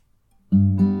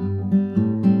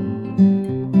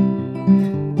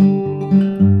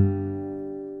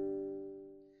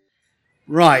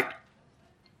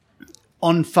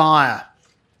on fire.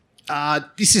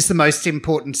 This is the most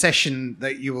important session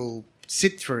that you will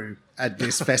sit through at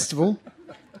this festival.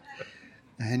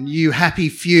 And you happy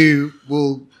few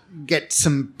will get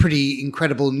some pretty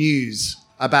incredible news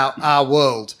about our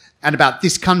world and about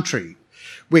this country,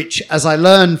 which, as I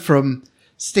learned from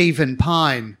Stephen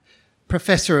Pyne,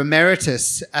 Professor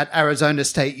Emeritus at Arizona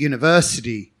State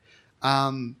University,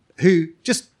 who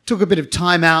just took a bit of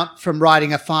time out from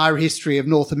writing a fire history of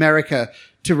North America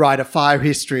to write a fire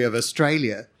history of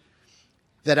Australia,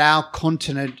 that our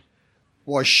continent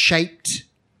was shaped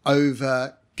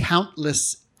over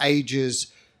countless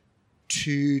ages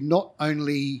to not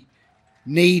only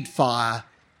need fire,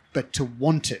 but to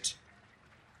want it.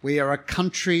 We are a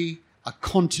country, a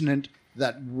continent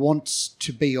that wants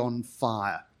to be on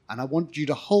fire. And I want you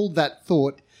to hold that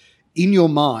thought in your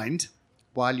mind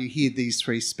while you hear these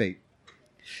three speak.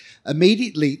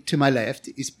 Immediately to my left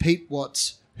is Pete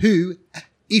Watts, who,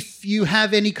 if you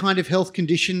have any kind of health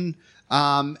condition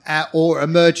or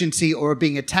emergency or are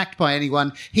being attacked by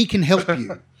anyone, he can help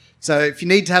you. So if you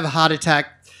need to have a heart attack,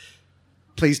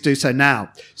 please do so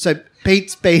now. So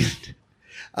Pete's been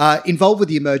involved with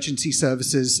the emergency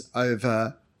services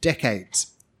over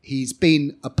decades. He's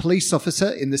been a police officer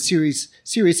in the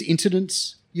Serious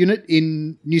Incidents Unit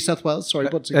in New South Wales. Sorry,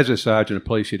 what's it? As a sergeant of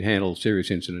police, he'd handle serious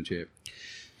incidents here.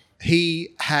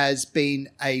 He has been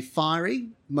a firey,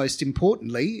 most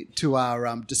importantly, to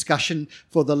our discussion.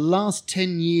 For the last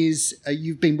 10 years,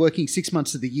 you've been working 6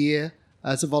 months of the year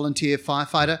as a volunteer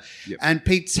firefighter. Yep. And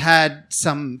Pete's had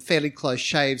some fairly close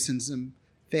shaves and some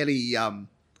fairly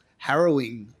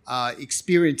harrowing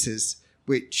experiences,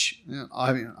 which,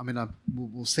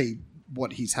 we'll see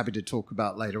what he's happy to talk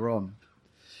about later on.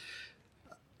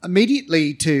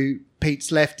 Immediately to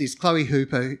Pete's left is Chloe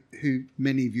Hooper, who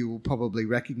many of you will probably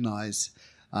recognise.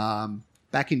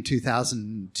 Back in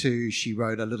 2002, she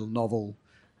wrote a little novel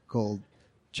called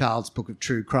Child's Book of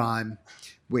True Crime,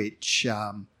 which,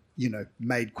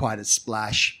 made quite a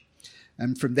splash.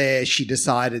 And from there, she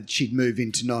decided she'd move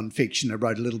into non-fiction and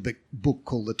wrote a little book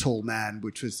called The Tall Man,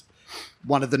 which was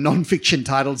one of the non-fiction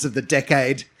titles of the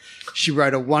decade. She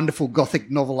wrote a wonderful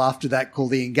Gothic novel after that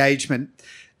called The Engagement.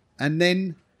 And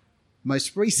then,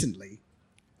 most recently,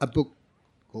 a book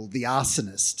called The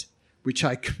Arsonist, which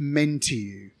I commend to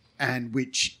you, and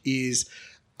which is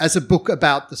as a book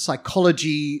about the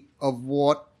psychology of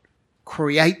what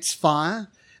creates fire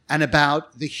and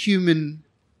about the human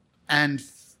and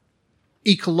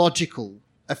ecological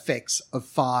effects of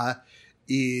fire,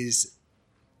 is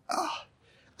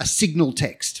a signal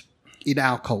text in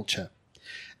our culture.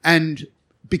 And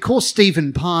because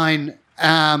Stephen Pyne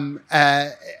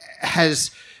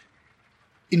has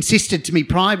insisted to me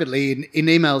privately in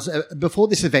emails before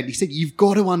this event, he said, you've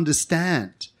got to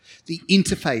understand the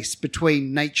interface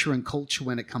between nature and culture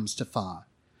when it comes to fire.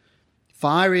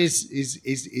 Fire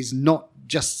is not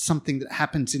just something that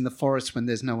happens in the forest when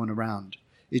there's no one around.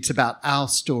 It's about our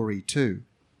story too.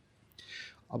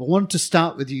 I wanted to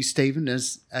start with you, Stephen,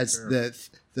 as sure,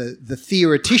 the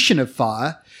theoretician of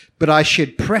fire, but I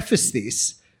should preface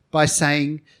this by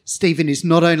saying Stephen is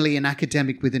not only an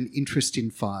academic with an interest in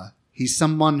fire, he's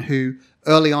someone who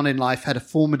early on in life had a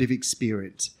formative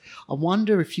experience. I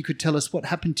wonder if you could tell us what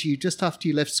happened to you just after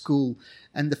you left school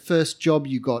and the first job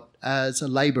you got as a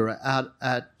labourer out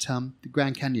at the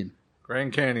Grand Canyon.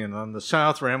 Grand Canyon on the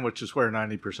South Rim, which is where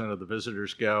 90% of the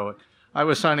visitors go. I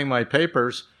was signing my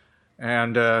papers,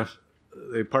 and the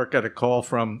park got a call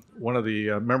from one of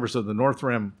the members of the North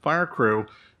Rim fire crew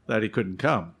that he couldn't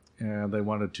come, and they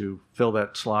wanted to fill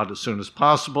that slot as soon as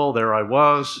possible. There I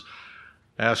was,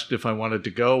 asked if I wanted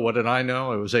to go. What did I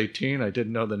know? I was 18. I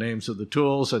didn't know the names of the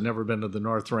tools. I'd never been to the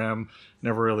North Rim,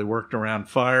 never really worked around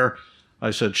fire.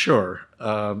 I said, sure.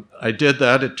 I did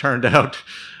that. It turned out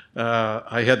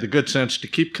I had the good sense to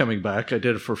keep coming back. I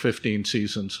did it for 15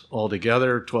 seasons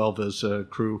altogether, 12 as a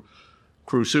crew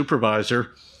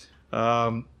supervisor,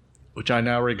 which I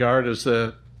now regard as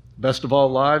the best of all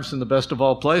lives and the best of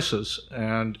all places.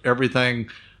 And everything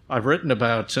I've written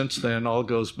about since then all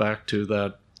goes back to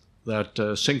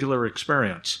that singular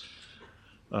experience.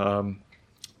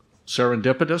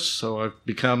 Serendipitous, so I've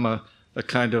become a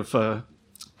kind of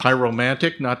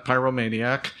pyromantic, not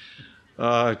pyromaniac,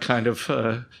 kind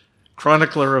of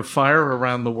chronicler of fire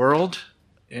around the world.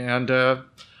 And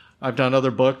I've done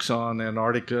other books on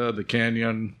Antarctica, the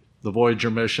Canyon, the Voyager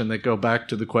mission that go back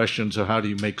to the questions of how do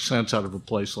you make sense out of a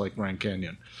place like Grand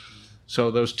Canyon.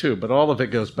 So those two, but all of it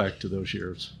goes back to those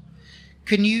years.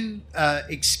 Can you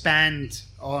expand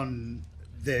on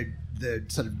the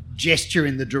sort of gesture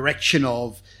in the direction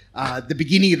of the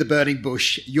beginning of the Burning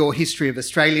Bush, your history of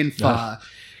Australian fire?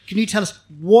 Can you tell us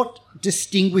what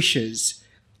distinguishes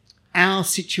our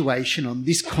situation on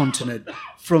this continent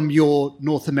from your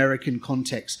North American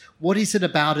context? What is it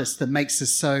about us that makes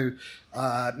us so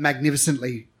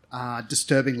magnificently,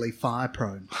 disturbingly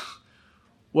fire-prone?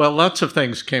 Well, lots of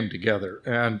things came together,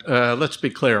 and let's be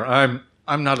clear. I'm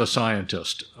not a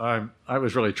scientist. I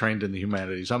was really trained in the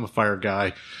humanities. I'm a fire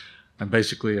guy. I'm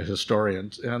basically a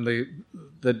historian, and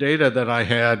the data that I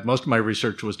had, most of my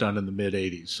research was done in the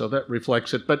mid-'80s, so that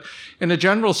reflects it. But in a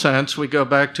general sense, we go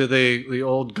back to the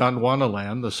old Gondwana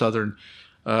land, the southern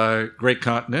great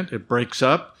continent. It breaks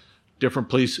up. Different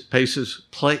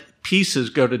pieces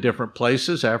go to different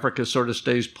places. Africa sort of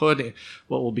stays put.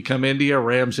 What will become India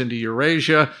rams into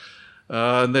Eurasia.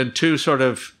 And then two sort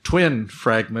of twin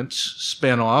fragments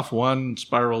spin off. One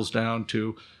spirals down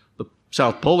to the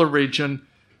South Polar region,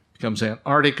 becomes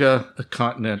Antarctica, a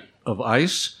continent of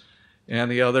ice,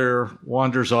 and the other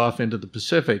wanders off into the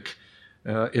Pacific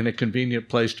in a convenient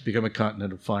place to become a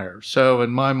continent of fire. So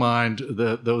in my mind,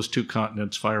 those two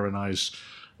continents, fire and ice,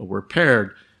 were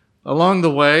paired. Along the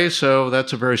way, so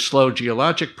that's a very slow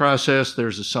geologic process.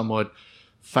 There's a somewhat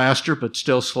faster but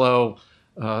still slow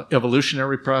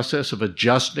evolutionary process of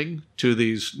adjusting to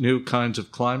these new kinds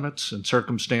of climates and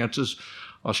circumstances.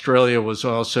 Australia was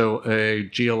also a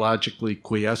geologically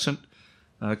quiescent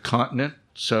continent,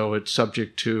 so it's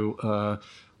subject to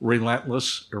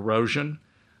relentless erosion,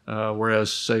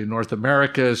 whereas, say, North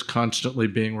America is constantly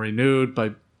being renewed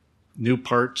by new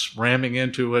parts ramming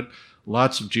into it,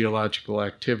 lots of geological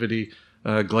activity,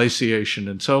 glaciation,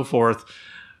 and so forth.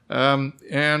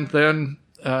 And then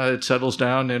it settles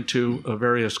down into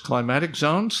various climatic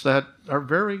zones that are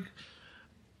very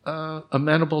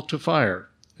amenable to fire.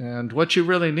 And what you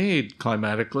really need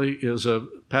climatically is a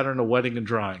pattern of wetting and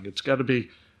drying. It's got to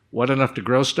be wet enough to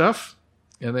grow stuff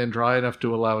and then dry enough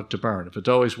to allow it to burn. If it's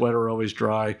always wet or always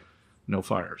dry, no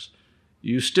fires.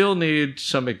 You still need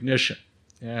some ignition,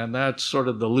 and that's sort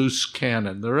of the loose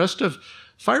cannon. The rest of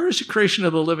fire is a creation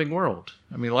of the living world.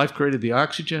 I mean, life created the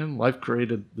oxygen, life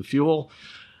created the fuel.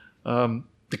 The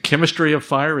chemistry of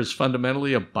fire is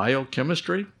fundamentally a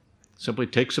biochemistry. Simply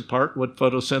takes apart what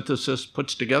photosynthesis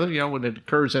puts together. You know, when it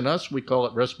occurs in us, we call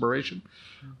it respiration.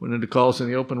 When it occurs in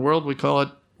the open world, we call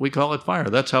it fire.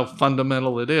 That's how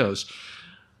fundamental it is.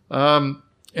 And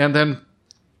then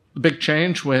the big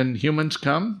change when humans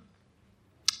come,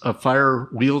 a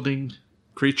fire-wielding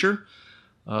creature,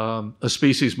 a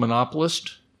species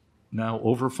monopolist, now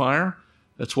over fire.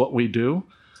 That's what we do.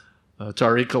 It's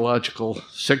our ecological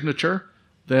signature.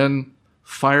 Then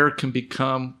fire can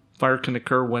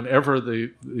occur whenever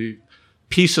the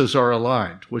pieces are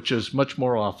aligned, which is much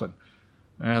more often.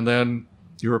 And then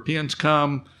Europeans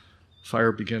come,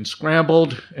 fire begins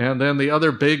scrambled, and then the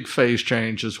other big phase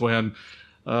change is when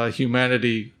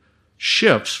humanity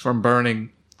shifts from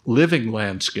burning living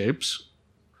landscapes,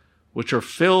 which are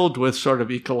filled with sort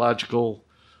of ecological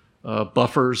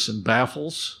buffers and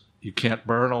baffles. You can't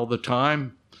burn all the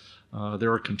time.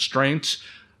 There are constraints.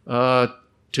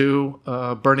 To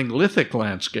burning lithic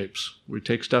landscapes. We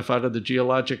take stuff out of the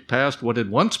geologic past, what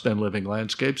had once been living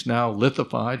landscapes, now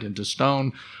lithified into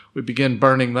stone. We begin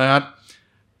burning that.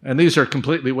 And these are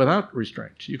completely without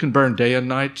restraints. You can burn day and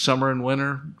night, summer and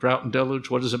winter, drought and deluge.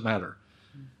 What does it matter?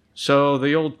 So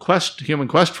the old human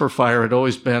quest for fire had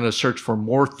always been a search for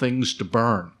more things to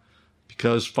burn,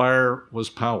 because fire was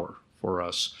power for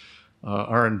us.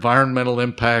 Our environmental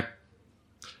impact,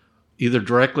 either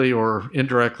directly or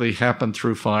indirectly, happened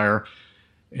through fire.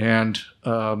 And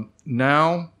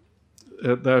now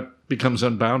that becomes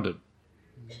unbounded.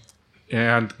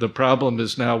 And the problem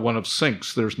is now one of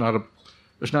sinks. There's not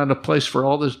a place for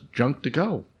all this junk to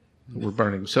go that we're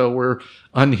burning. So we're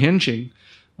unhinging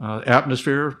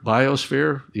atmosphere,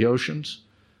 biosphere, the oceans,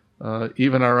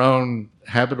 even our own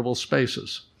habitable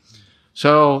spaces.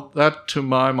 So that, to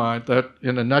my mind, that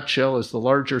in a nutshell is the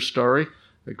larger story.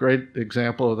 A great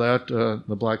example of that,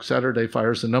 the Black Saturday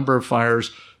fires, the number of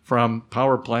fires from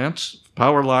power plants,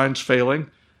 power lines failing,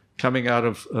 coming out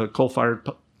of coal-fired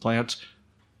plants,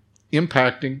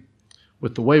 impacting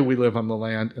with the way we live on the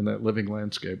land and that living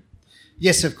landscape.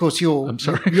 Yes, of course. I'm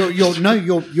sorry.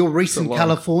 Your recent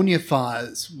California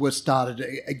fires were started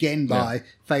again by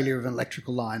failure of an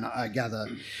electrical line, I gather.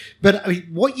 But I mean,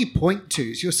 what you point to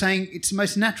is you're saying it's the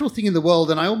most natural thing in the world,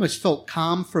 and I almost felt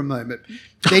calm for a moment.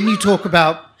 Then you talk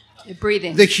about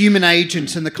breathing, the human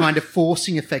agents and the kind of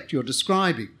forcing effect you're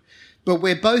describing. But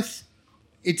we're both,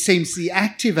 it seems, the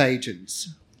active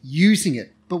agents using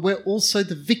it, but we're also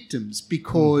the victims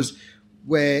because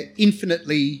we're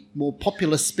infinitely more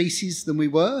populous species than we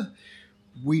were.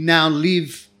 We now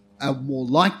are more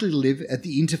likely to live at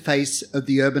the interface of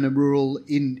the urban and rural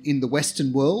in the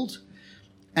Western world.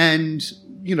 And,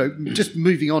 just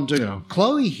moving on to Yeah.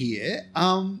 Chloe here,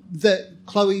 that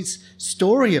Chloe's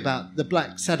story about the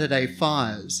Black Saturday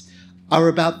fires are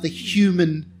about the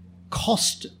human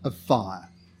cost of fire.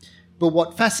 But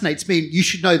what fascinates me, you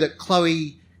should know that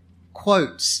Chloe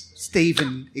quotes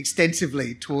Stephen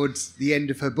extensively towards the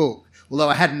end of her book, although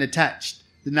I hadn't attached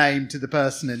the name to the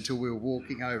person until we were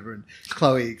walking over and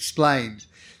Chloe explained.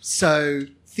 So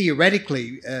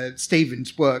theoretically,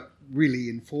 Stephen's work really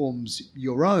informs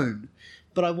your own.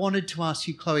 But I wanted to ask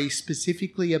you, Chloe,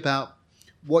 specifically about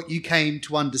what you came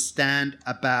to understand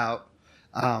about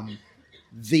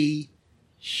the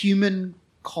human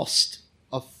cost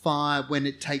of fire when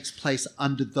it takes place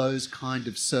under those kind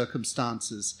of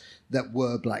circumstances that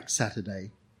were Black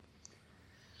Saturday.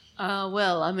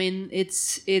 Well, I mean,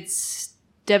 it's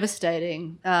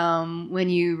devastating when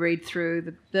you read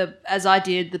through the as I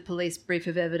did, the police brief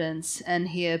of evidence and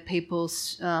hear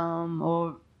people's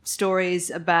or stories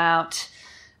about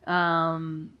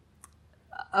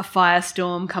a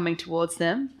firestorm coming towards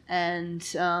them. And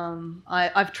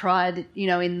I've tried,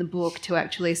 in the book to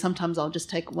actually, sometimes I'll just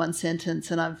take one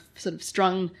sentence and I've sort of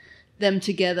strung them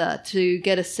together to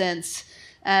get a sense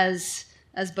as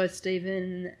both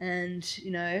Stephen and,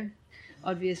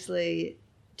 obviously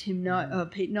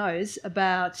Pete knows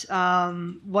about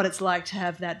what it's like to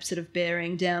have that sort of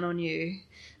bearing down on you,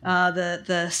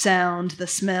 the sound, the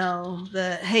smell,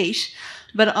 the heat.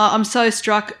 But I'm so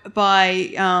struck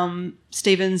by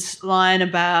Stephen's line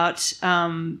about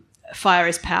fire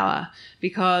is power,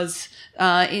 because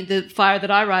in the fire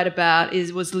that I write about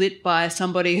was lit by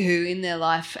somebody who in their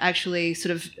life actually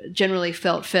sort of generally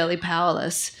felt fairly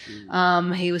powerless.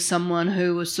 He was someone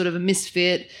who was sort of a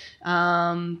misfit,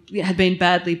 had been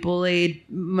badly bullied.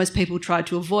 Most people tried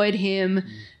to avoid him,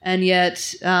 and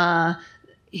yet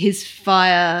his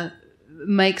fire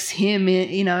makes him,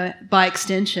 by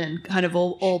extension, kind of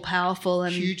all powerful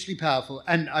and hugely powerful.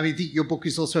 And I mean, your book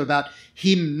is also about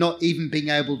him not even being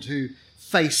able to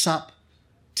face up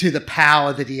to the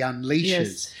power that he unleashes.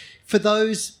 Yes. For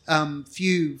those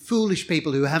few foolish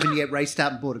people who haven't yet raced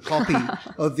out and bought a copy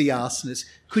of The Arsonist,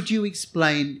 could you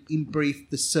explain in brief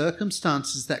the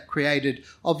circumstances that created,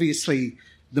 obviously,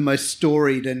 the most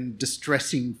storied and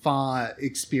distressing fire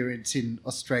experience in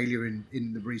Australia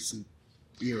in the recent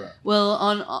era? Well,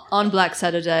 on Black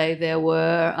Saturday, there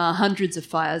were hundreds of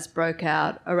fires broke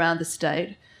out around the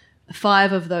state.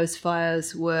 5 of those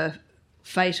fires were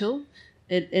fatal.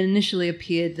 It initially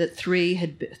appeared that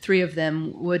 3 of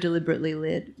them were deliberately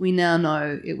lit. We now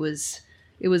know it was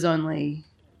only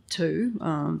 2.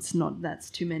 That's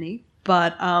too many.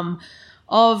 But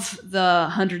of the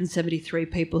 173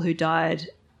 people who died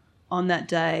on that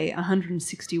day,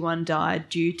 161 died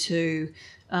due to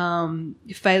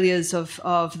failures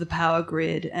of the power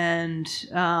grid and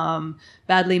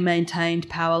badly maintained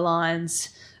power lines,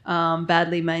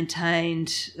 badly maintained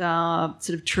sort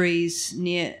of trees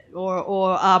near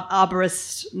or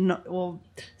arborists,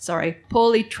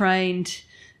 poorly trained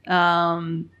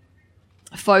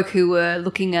folk who were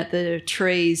looking at the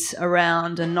trees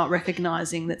around and not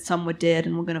recognising that some were dead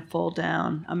and were going to fall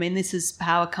down. I mean, this is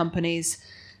power companies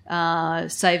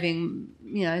saving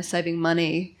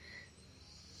money.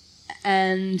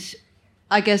 And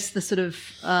I guess the sort of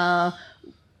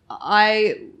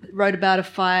I wrote about a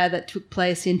fire that took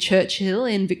place in Churchill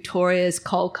in Victoria's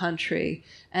coal country.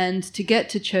 And to get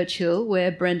to Churchill,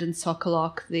 where Brendan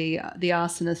Sokoloff, the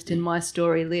arsonist in my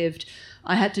story, lived,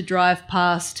 I had to drive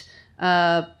past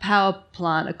a power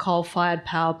plant, a coal-fired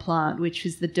power plant, which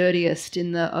was the dirtiest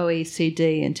in the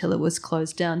OECD until it was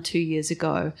closed down 2 years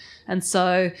ago. And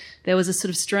so there was a sort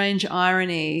of strange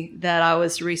irony that I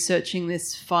was researching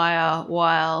this fire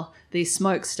while these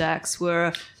smokestacks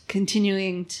were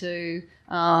continuing to,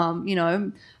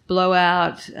 blow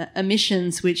out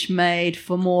emissions which made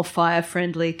for more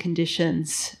fire-friendly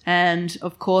conditions. And,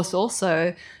 of course,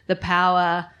 also the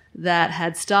power that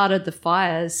had started the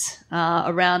fires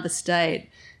around the state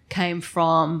came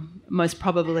from most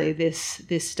probably this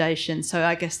station. So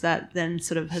I guess that then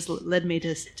sort of has led me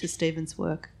to Stephen's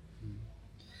work.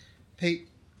 Pete,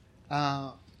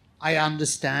 I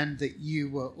understand that you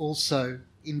were also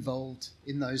involved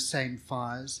in those same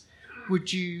fires.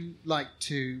 Would you like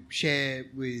to share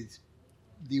with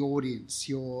the audience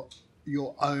your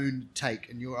own take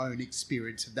and your own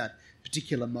experience of that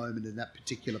particular moment in that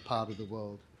particular part of the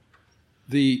world?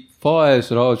 The fires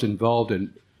that I was involved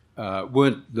in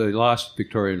weren't the last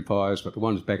Victorian fires, but the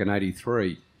ones back in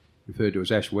 83, referred to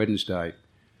as Ash Wednesday.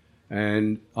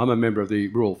 And I'm a member of the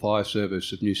Rural Fire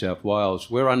Service of New South Wales.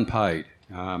 We're unpaid.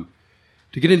 To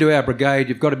get into our brigade,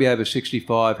 you've got to be over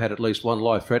 65, had at least one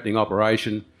life-threatening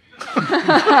operation.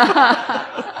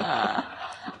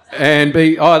 and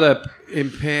be either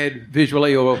impaired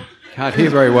visually or can't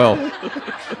hear very well.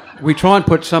 We try and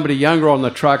put somebody younger on the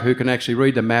truck who can actually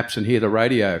read the maps and hear the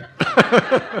radio.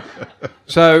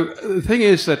 So the thing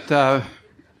is that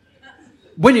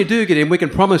when you do get in, we can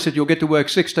promise that you'll get to work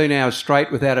 16 hours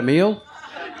straight without a meal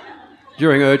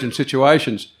during urgent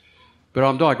situations. But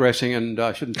I'm digressing, and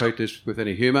I shouldn't treat this with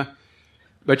any humour.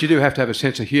 But you do have to have a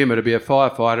sense of humour to be a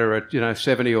firefighter at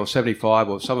 70 or 75,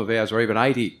 or some of ours are even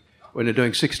 80, when they're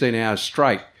doing 16 hours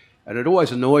straight. And it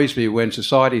always annoys me when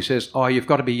society says, oh, you've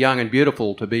got to be young and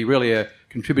beautiful to be really a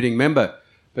contributing member.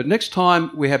 But next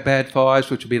time we have bad fires,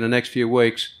 which will be in the next few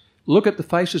weeks, look at the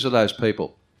faces of those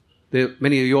people.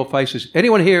 Many of your faces.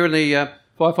 Anyone here in the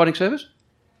firefighting service?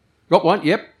 Got one?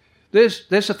 Yep. There's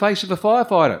the face of a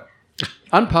firefighter.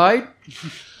 Unpaid.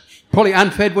 Probably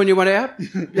unfed when you went out.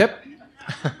 Yep.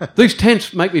 These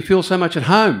tents make me feel so much at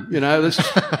home. You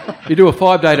do a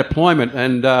 5-day deployment,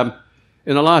 and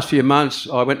in the last few months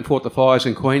I went and fought the fires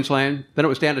in Queensland. Then it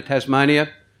was down to Tasmania,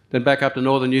 then back up to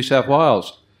northern New South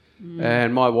Wales.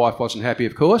 And my wife wasn't happy,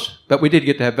 of course, but we did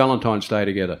get to have Valentine's Day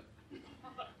together,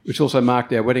 which also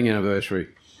marked our wedding anniversary.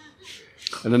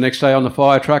 And the next day on the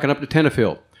fire truck and up to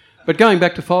Tenterfield. But going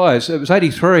back to fires, it was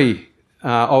 83.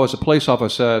 I was a police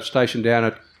officer stationed down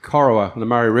at Corowa on the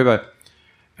Murray River.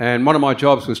 And one of my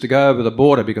jobs was to go over the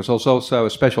border, because I was also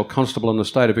a special constable in the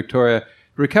state of Victoria,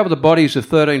 to recover the bodies of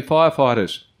 13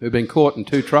 firefighters who'd been caught in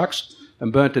 2 trucks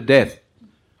and burnt to death.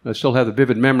 I still have the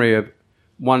vivid memory of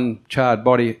one charred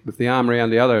body with the arm around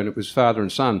the other, and it was father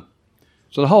and son.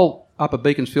 So the whole Upper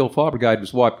Beaconsfield Fire Brigade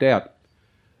was wiped out.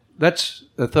 That's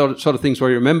the sort of things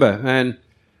we remember. And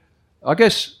I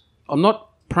guess I'm not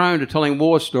prone to telling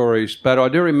war stories, but I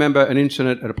do remember an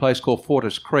incident at a place called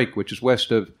Fortis Creek, which is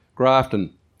west of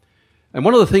Grafton. And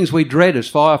one of the things we dread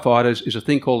as firefighters is a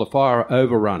thing called a fire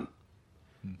overrun.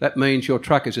 That means your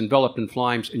truck is enveloped in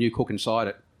flames and you cook inside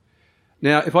it.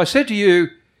 Now, if I said to you,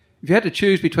 if you had to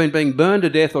choose between being burned to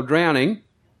death or drowning,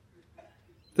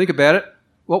 think about it,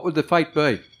 what would the fate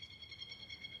be?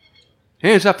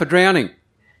 Hands up for drowning.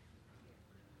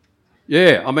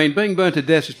 Yeah, I mean, being burnt to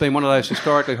death has been one of those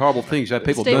historically horrible things.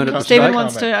 People burn at the stake. Stephen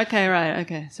wants to... Okay, right,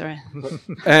 okay, sorry.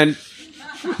 And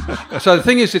so the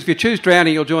thing is, if you choose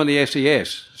drowning, you'll join the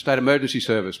SES, State Emergency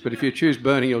Service. But if you choose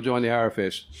burning, you'll join the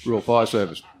RFS, Rural Fire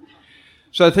Service.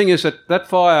 So the thing is that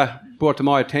fire brought to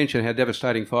my attention how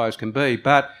devastating fires can be.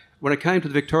 But when it came to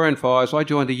the Victorian fires, I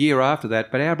joined a year after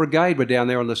that. But our brigade were down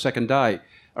there on the second day.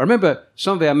 I remember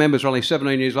some of our members were only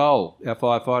 17 years old, our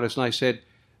firefighters, and they said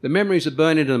the memories that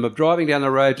burn into them of driving down the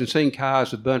roads and seeing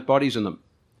cars with burnt bodies in them.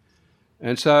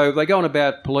 And so they go on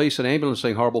about police and ambulance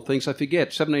seeing horrible things. They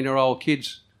forget 17-year-old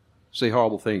kids see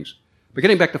horrible things. But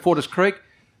getting back to Fortis Creek,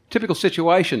 typical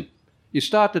situation. You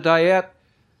start the day out,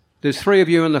 there's 3 of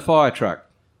you in the fire truck.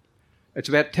 It's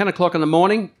about 10 o'clock in the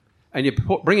morning, and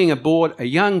you're bringing aboard a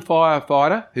young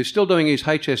firefighter who's still doing his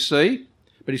HSC,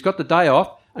 but he's got the day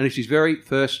off, and it's his very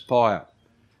first fire.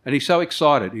 And he's so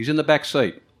excited. He's in the back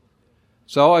seat.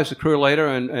 So I, as the crew leader,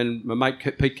 and my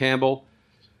mate Pete Campbell,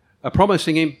 are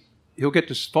promising him he'll get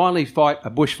to finally fight a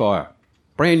bushfire.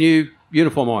 Brand new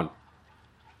uniform on.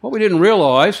 What we didn't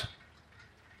realise,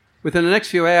 within the next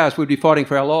few hours we'd be fighting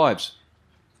for our lives.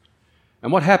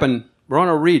 And what happened, we're on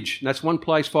a ridge, and that's one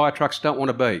place fire trucks don't want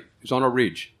to be, is on a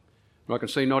ridge. And I can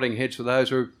see nodding heads for those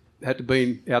who had to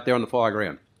be out there on the fire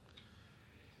ground.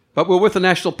 But we're with the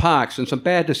national parks, and some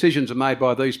bad decisions are made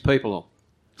by these people.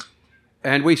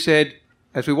 And we said,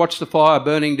 as we watched the fire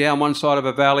burning down one side of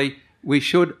a valley, we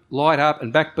should light up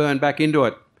and burn back into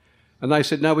it. And they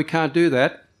said, no, we can't do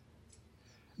that.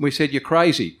 We said, you're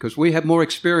crazy, because we have more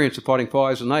experience of fighting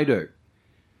fires than they do.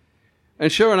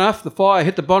 And sure enough, the fire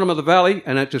hit the bottom of the valley,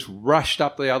 and it just rushed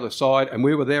up the other side, and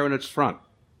we were there in its front.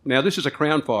 Now, this is a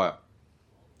crown fire.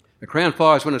 A crown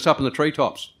fire is when it's up in the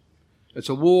treetops. It's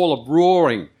a wall of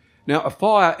roaring. Now, a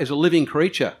fire is a living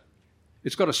creature.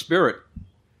 It's got a spirit.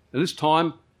 And this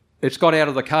time, it's got out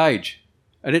of the cage,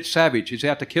 and it's savage. It's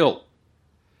out to kill.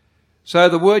 So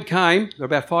the word came, there were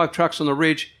about 5 trucks on the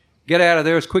ridge, get out of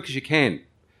there as quick as you can.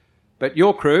 But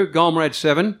your crew, Golmerad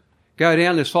 7, go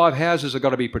down, there's 5 houses that have got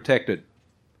to be protected.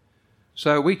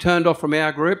 So we turned off from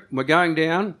our group, and we're going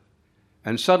down,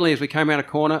 and suddenly as we came around a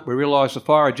corner, we realised the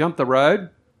fire had jumped the road.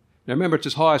 Now remember, it's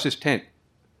as high as this tent,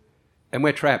 and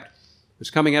we're trapped.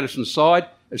 It's coming at us from the side,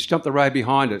 it's jumped the road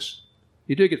behind us.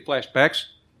 You do get flashbacks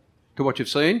to what you've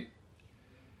seen.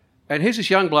 And here's this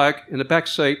young bloke in the back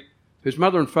seat whose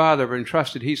mother and father have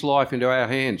entrusted his life into our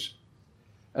hands.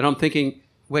 And I'm thinking,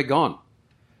 we're gone.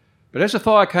 But as the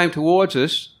fire came towards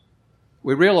us,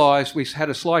 we realised we had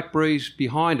a slight breeze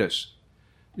behind us.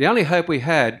 The only hope we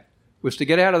had was to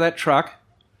get out of that truck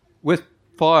with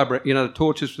fire, the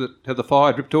torches that have the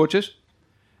fire drip torches,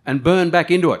 and burn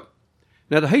back into it.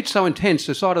 Now, the heat's so intense,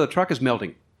 the side of the truck is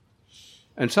melting.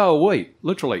 And so are we,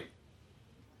 literally.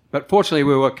 But fortunately,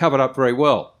 we were covered up very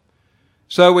well.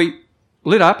 So we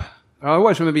lit up. I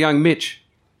always remember young Mitch,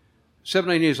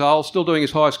 17 years old, still doing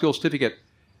his high school certificate.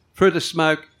 Through the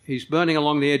smoke, he's burning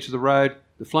along the edge of the road.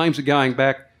 The flames are going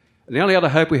back. And the only other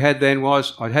hope we had then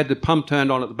was I'd had the pump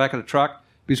turned on at the back of the truck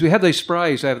because we have these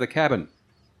sprays over the cabin.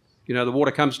 The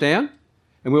water comes down,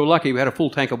 and we were lucky we had a full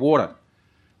tank of water.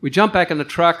 We jumped back in the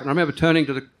truck, and I remember turning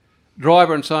to the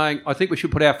driver and saying, I think we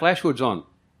should put our flash hoods on.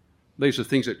 These are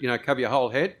things that, cover your whole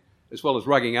head, as well as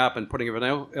rugging up and putting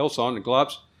everything else on, and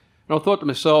gloves. And I thought to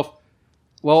myself,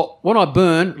 well, when I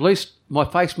burn, at least my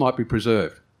face might be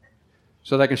preserved,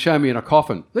 so they can show me in a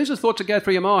coffin. These are thoughts that go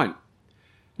through your mind.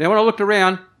 Now, when I looked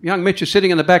around, young Mitch is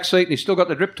sitting in the back seat, and he's still got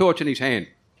the drip torch in his hand.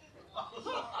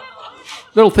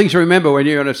 Little things to remember when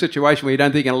you're in a situation where you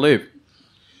don't think you're going to live.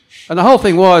 And the whole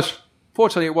thing was,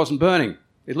 fortunately, it wasn't burning.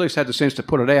 It at least had the sense to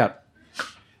put it out.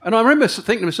 And I remember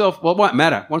thinking to myself, well, it won't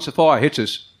matter. Once the fire hits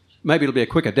us, maybe it'll be a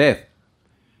quicker death.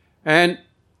 And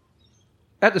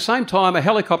at the same time, a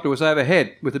helicopter was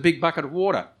overhead with a big bucket of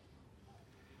water.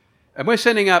 And we're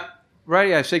sending up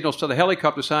radio signals to the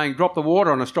helicopter saying, drop the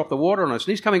water on us, drop the water on us.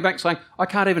 And he's coming back saying, I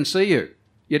can't even see you.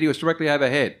 Yet he was directly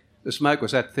overhead. The smoke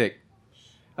was that thick.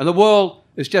 And the world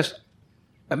is just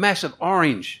a massive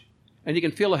orange. And you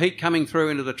can feel the heat coming through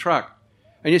into the truck.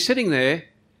 And you're sitting there,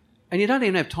 and you don't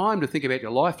even have time to think about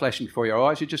your life flashing before your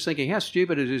eyes. You're just thinking, how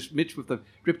stupid is Mitch with the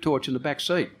drip torch in the back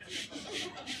seat?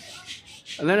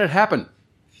 And then it happened.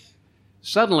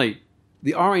 Suddenly,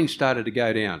 the orange started to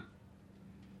go down.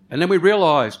 And then we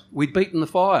realised we'd beaten the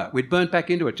fire. We'd burnt back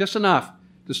into it, just enough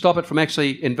to stop it from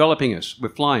actually enveloping us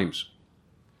with flames.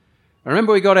 I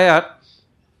remember we got out,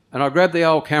 and I grabbed the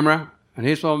old camera, and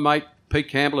here's my mate, Pete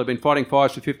Campbell, who'd been fighting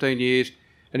fires for 15 years,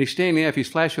 and he's standing there with his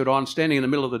flash hood on, standing in the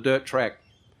middle of the dirt track.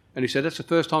 And he said, that's the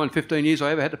first time in 15 years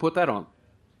I ever had to put that on.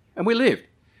 And we lived.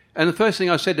 And the first thing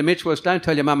I said to Mitch was, don't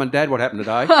tell your mum and dad what happened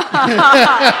today.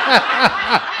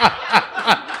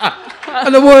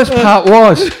 And the worst part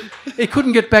was, he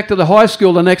couldn't get back to the high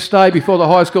school the next day before the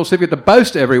high school certificate to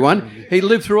boast to everyone he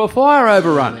lived through a fire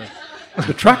overrun.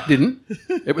 The truck didn't.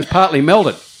 It was partly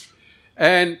melted.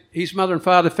 And his mother and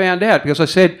father found out because I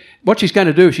said, what she's going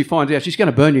to do if she finds out, she's going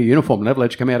to burn your uniform and never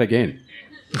let you come out again.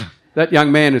 That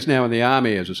young man is now in the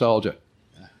army as a soldier.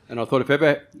 And I thought if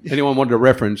ever anyone wanted a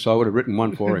reference, I would have written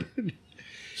one for him.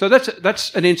 So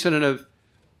that's an incident of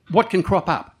what can crop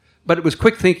up. But it was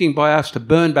quick thinking by us to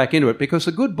burn back into it because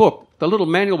the good book, the little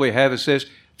manual we have, it says,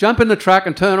 jump in the truck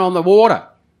and turn on the water.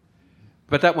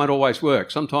 But that won't always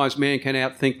work. Sometimes man can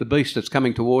outthink the beast that's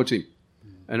coming towards him.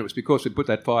 And it was because we put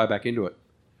that fire back into it.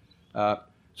 So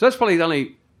that's probably the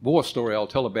only war story I'll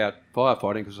tell about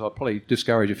firefighting because I'll probably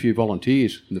discourage a few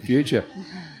volunteers in the future.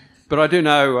 But I do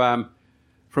know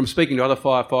from speaking to other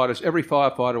firefighters, every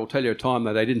firefighter will tell you a time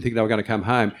that they didn't think they were going to come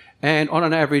home. And on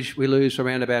an average, we lose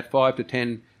around about 5 to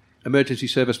 10 emergency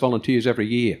service volunteers every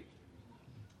year.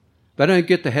 They don't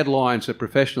get the headlines that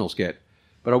professionals get.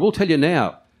 But I will tell you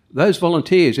now, those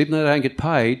volunteers, even though they don't get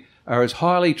paid, are as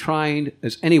highly trained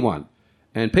as anyone.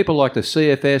 And people like the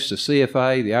CFS, the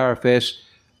CFA, the RFS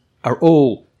are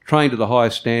all trained to the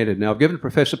highest standard. Now, I've given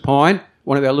Professor Pine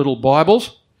one of our little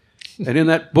Bibles, and in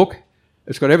that book,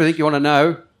 it's got everything you want to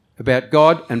know about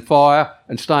God and fire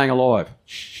and staying alive.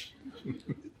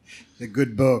 A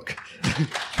good book.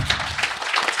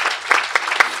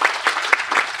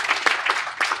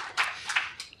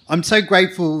 I'm so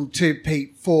grateful to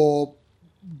Pete for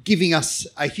giving us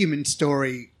a human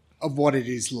story of what it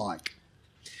is like.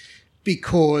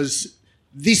 Because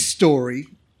this story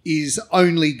is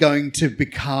only going to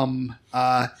become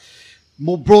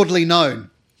more broadly known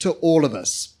to all of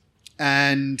us.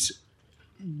 And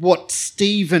what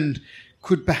Stephen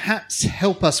could perhaps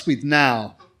help us with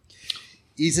now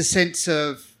is a sense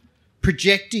of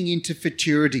projecting into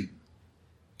futurity.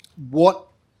 What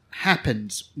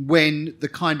happens when the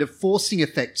kind of forcing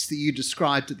effects that you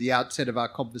described at the outset of our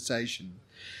conversation,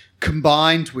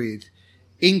 combined with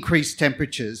increased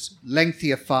temperatures,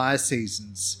 lengthier fire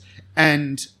seasons,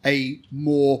 and a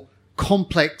more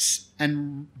complex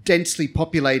and densely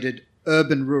populated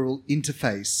urban-rural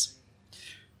interface.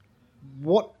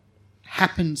 What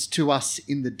happens to us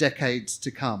in the decades to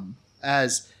come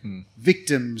as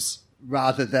victims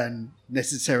rather than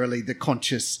necessarily the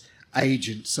conscious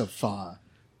agents of fire?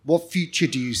 What future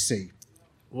do you see?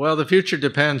 Well, the future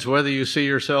depends whether you see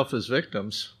yourself as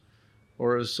victims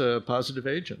or as positive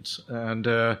agents. And,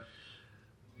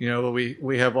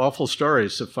 we have awful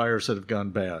stories of fires that have gone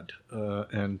bad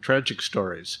and tragic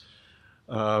stories.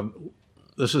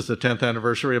 This is the 10th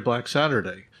anniversary of Black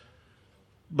Saturday.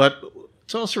 But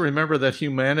let's also remember that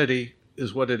humanity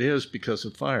is what it is because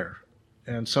of fire.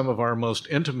 And some of our most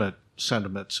intimate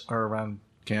sentiments are around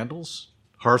candles,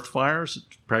 hearth fires,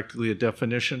 it's practically a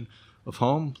definition of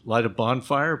home, light a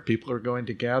bonfire, people are going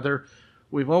to gather.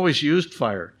 We've always used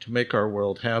fire to make our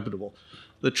world habitable.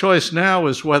 The choice now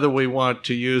is whether we want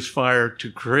to use fire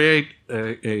to create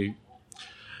a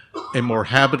more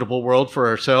habitable world for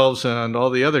ourselves and all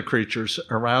the other creatures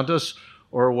around us,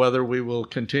 or whether we will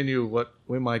continue what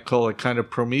we might call a kind of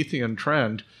Promethean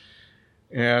trend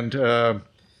and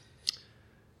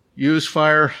use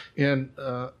fire in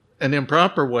an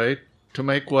improper way to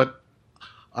make what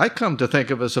I come to think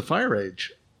of as a fire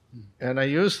age. And I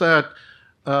use that.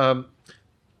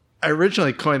 I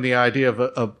originally coined the idea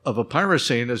of a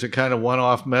pyrocene as a kind of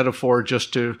one-off metaphor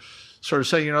just to sort of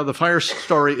say, the fire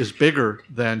story is bigger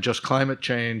than just climate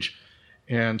change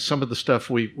and some of the stuff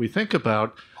we think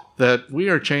about, that we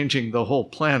are changing the whole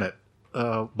planet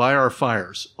by our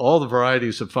fires, all the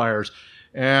varieties of fires,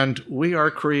 and we are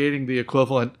creating the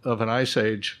equivalent of an ice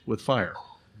age with fire.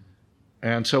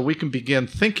 And so we can begin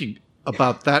thinking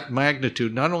about that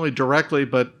magnitude, not only directly,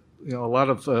 but a lot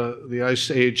of the ice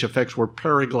age effects were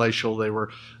periglacial. They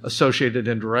were associated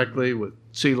indirectly with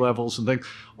sea levels and things.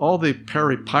 All the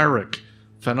peripyric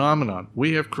phenomenon.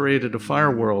 We have created a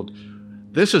fire world.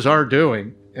 This is our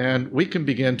doing, and we can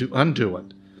begin to undo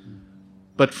it.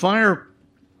 But fire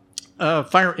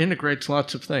integrates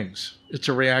lots of things. It's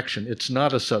a reaction. It's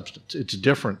not a substance. It's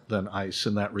different than ice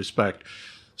in that respect.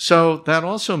 So that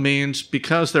also means,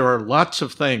 because there are lots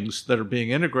of things that are being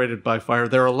integrated by fire,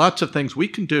 there are lots of things we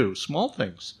can do, small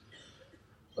things,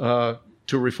 to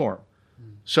reform.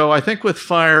 So I think with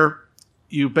fire,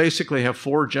 you basically have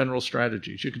 4 general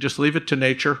strategies. You can just leave it to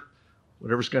nature,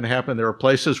 whatever's going to happen. There are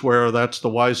places where that's the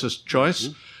wisest choice.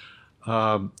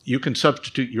 You can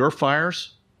substitute your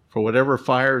fires for whatever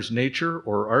fires nature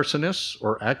or arsonists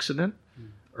or accident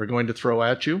are going to throw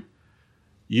at you.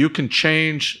 You can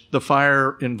change the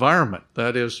fire environment,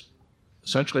 that is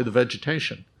essentially the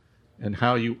vegetation, and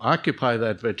how you occupy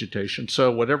that vegetation. So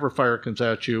whatever fire comes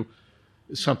at you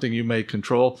is something you may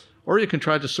control, or you can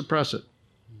try to suppress it.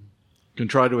 You can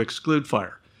try to exclude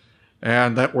fire.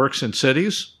 And that works in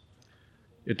cities.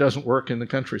 It doesn't work in the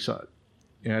countryside,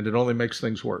 and it only makes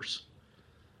things worse.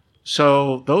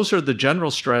 So those are the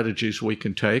general strategies we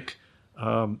can take.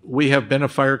 We have been a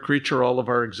fire creature all of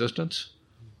our existence.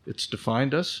 It's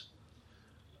defined us.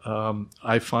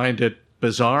 I find it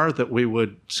bizarre that we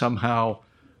would somehow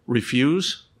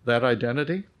refuse that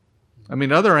identity. I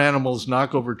mean, other animals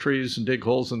knock over trees and dig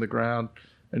holes in the ground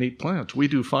and eat plants. We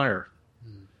do fire.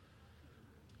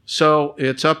 So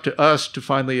it's up to us to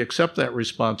finally accept that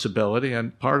responsibility.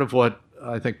 And part of what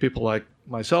I think people like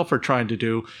myself are trying to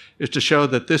do is to show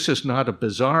that this is not a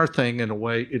bizarre thing in a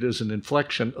way. It is an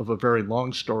inflection of a very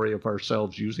long story of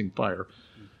ourselves using fire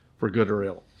for good or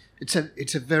ill.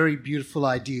 It's a very beautiful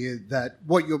idea that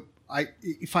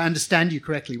if I understand you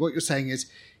correctly, what you're saying is,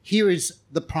 here is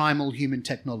the primal human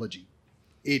technology.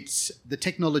 It's the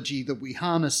technology that we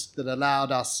harnessed that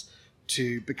allowed us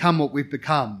to become what we've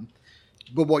become.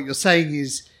 But what you're saying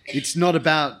is, it's not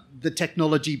about the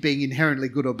technology being inherently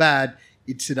good or bad.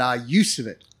 It's that our use of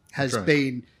it has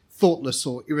been thoughtless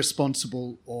or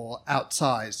irresponsible or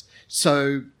outsized.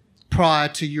 So prior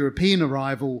to European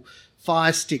arrival,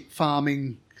 fire stick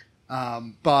farming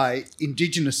by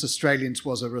Indigenous Australians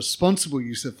was a responsible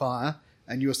use of fire,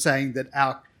 and you're saying that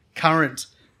our current,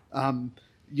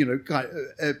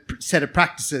 set of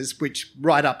practices, which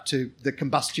right up to the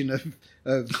combustion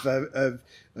of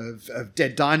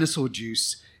dead dinosaur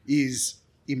juice, is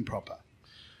improper.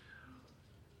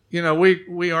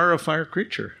 We are a fire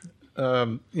creature.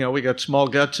 We got small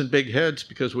guts and big heads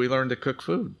because we learned to cook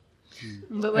food.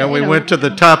 And we went to the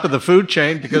top of the food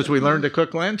chain because we learned to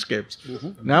cook landscapes.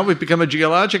 Mm-hmm. Now we've become a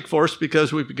geologic force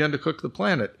because we've begun to cook the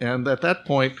planet. And at that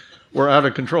point, we're out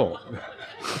of control.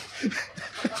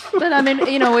 But I mean,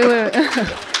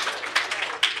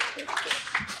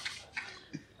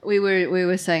 we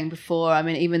were saying before, I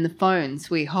mean, even the phones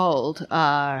we hold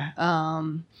are,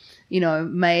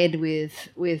 made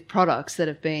with products that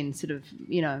have been sort of,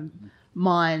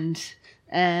 mined.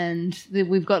 And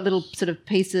we've got little sort of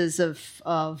pieces of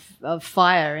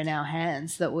fire in our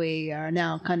hands that we are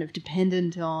now kind of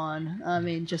dependent on. I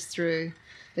mean, just through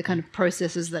the kind of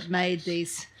processes that made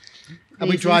these. And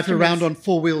we drive around on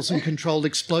 4 wheels and controlled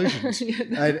explosions.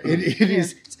 It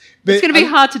is. But, it's going to be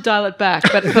hard to dial it back,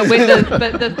 but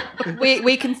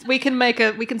we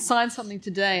can sign something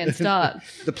today and start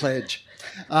the pledge.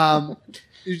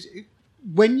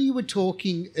 when you were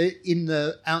talking in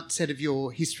the outset of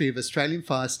your history of Australian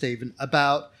fire, Stephen,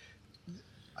 about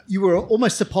you were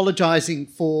almost apologising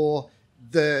for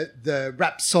the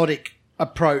rhapsodic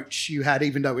approach you had,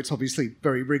 even though it's obviously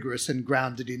very rigorous and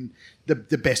grounded in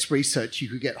the best research you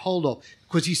could get hold of,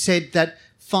 because you said that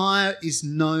fire is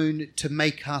known to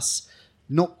make us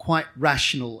not quite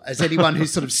rational, as anyone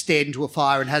who's sort of stared into a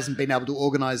fire and hasn't been able to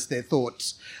organise their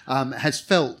thoughts has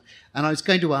felt. And I was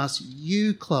going to ask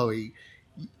you, Chloe,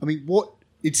 I mean, what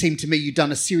it seemed to me you'd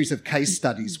done a series of case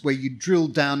studies where you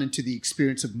drilled down into the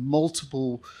experience of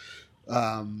multiple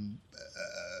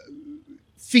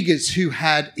figures who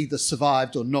had either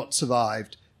survived or not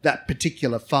survived that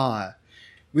particular fire.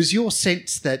 Was your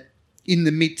sense that in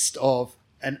the midst of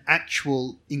an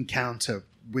actual encounter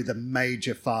with a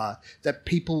major fire, that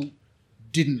people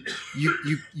didn't,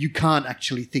 you can't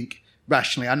actually think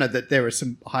rationally? I know that there are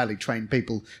some highly trained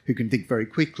people who can think very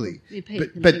quickly,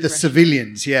 but the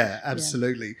civilians,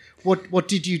 absolutely. Yeah. What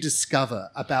did you discover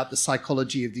about the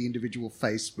psychology of the individual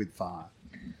faced with fire?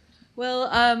 Well,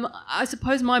 I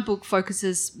suppose my book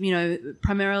focuses,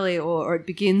 primarily, or it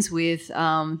begins with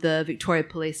the Victoria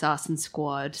Police Arson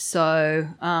Squad. So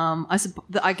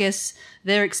I guess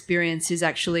their experience is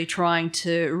actually trying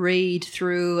to read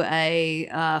through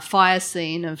a fire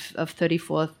scene of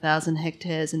 34,000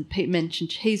 hectares, and Pete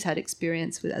mentioned he's had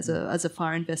experience with as a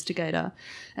fire investigator,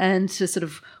 and to sort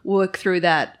of work through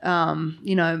that,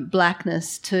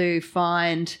 blackness to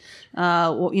find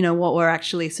what we're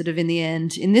actually sort of in the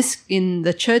end in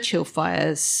the Churchill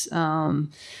fires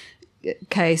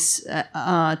case,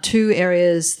 2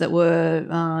 areas that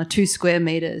were 2 square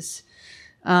metres,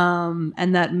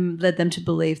 and that led them to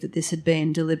believe that this had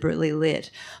been deliberately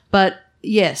lit. But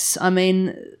yes, I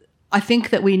mean, I think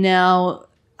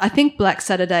Black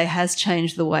Saturday has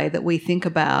changed the way that we think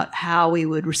about how we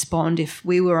would respond if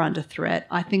we were under threat.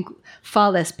 I think far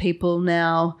less people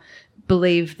now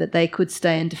believe that they could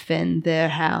stay and defend their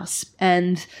house.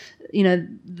 And,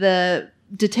 the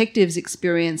detective's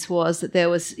experience was that there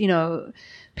was,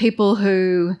 people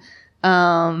who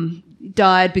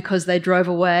died because they drove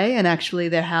away and actually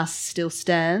their house still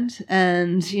stand.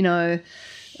 And, if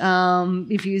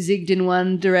you zigged in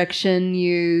one direction,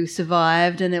 you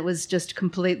survived, and it was just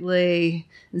completely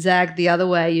zagged the other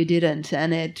way, you didn't.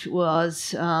 And it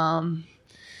was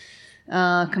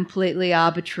completely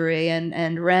arbitrary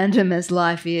and random, as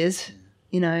life is,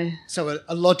 So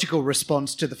a logical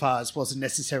response to the fires wasn't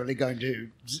necessarily going to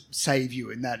save you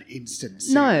in that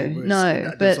instance.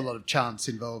 There's a lot of chance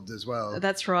involved as well.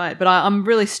 That's right. But I'm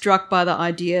really struck by the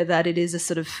idea that it is a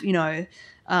sort of,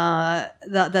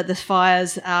 that the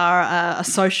fires are a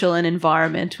social and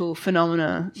environmental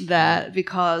phenomena, that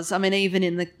because, I mean, even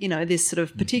in the, this sort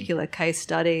of particular case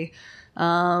study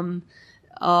of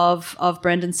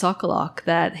Brendan Sokoloff,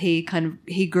 that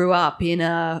he grew up in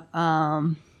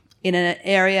in an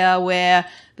area where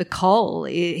the coal,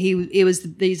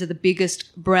 these are the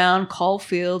biggest brown coal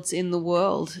fields in the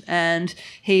world, and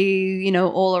he,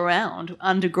 all around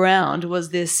underground was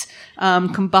this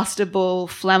combustible,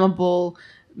 flammable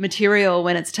material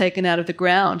when it's taken out of the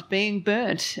ground being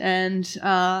burnt, and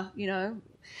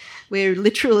we're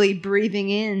literally breathing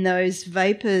in those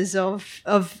vapors of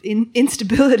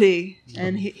instability,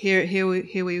 and here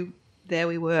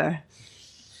we were.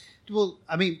 Well,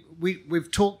 I mean,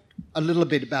 we've talked a little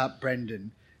bit about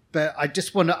Brendan, but I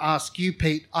just want to ask you,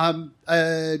 Pete. 2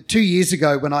 years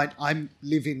ago, when I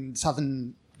live in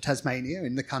southern Tasmania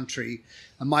in the country,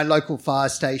 and my local fire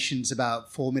station's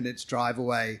about 4 minutes drive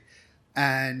away,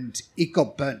 and it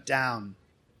got burnt down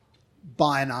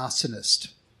by an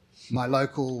arsonist. My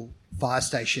local fire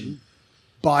station,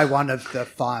 by one of the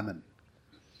firemen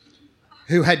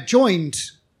who had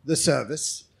joined the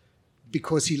service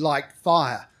because he liked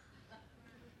fire.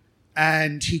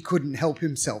 And he couldn't help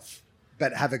himself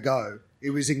but have a go.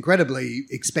 It was incredibly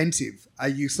expensive.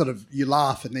 You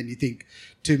laugh and then you think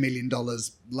 $2 million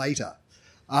later.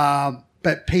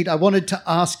 But Pete, I wanted to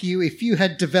ask you if you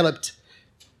had developed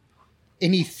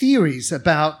any theories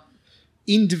about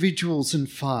individuals and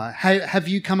fire. Have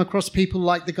you come across people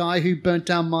like the guy who burnt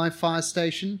down my fire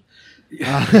station?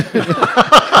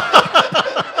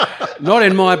 Not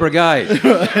in my brigade.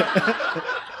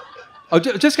 I'm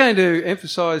just going to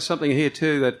emphasise something here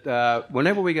too, that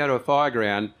whenever we go to a fire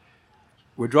ground,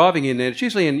 we're driving in there, it's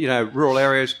usually in rural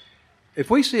areas. If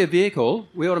we see a vehicle,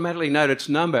 we automatically note its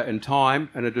number and time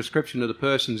and a description of the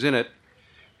persons in it,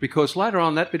 because later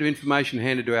on that bit of information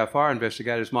handed to our fire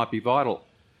investigators might be vital.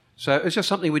 So it's just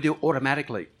something we do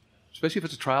automatically, especially if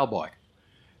it's a trail bike.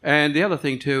 And the other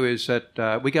thing too is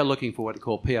that we go looking for what they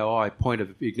call POI, point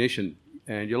of ignition,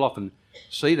 and you'll often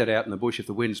see that out in the bush if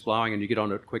the wind's blowing and you get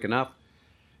onto it quick enough.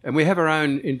 And we have our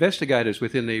own investigators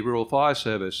within the Rural Fire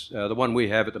Service. The one we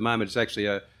have at the moment is actually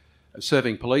a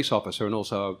serving police officer and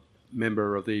also a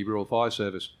member of the Rural Fire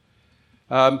Service.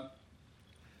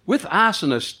 With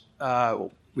arsonists,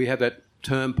 we have that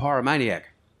term pyromaniac.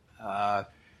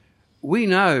 We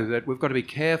know that we've got to be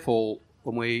careful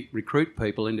when we recruit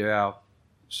people into our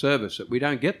service that we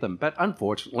don't get them. But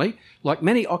unfortunately, like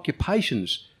many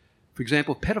occupations, for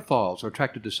example, pedophiles are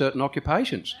attracted to certain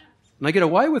occupations and they get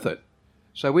away with it.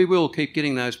 So we will keep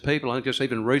getting those people. I think just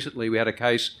even recently we had a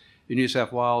case in New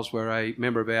South Wales where a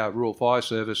member of our Rural Fire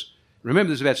Service, remember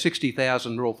there's about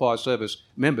 60,000 Rural Fire Service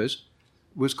members,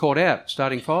 was caught out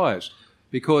starting fires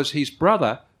because his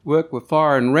brother worked with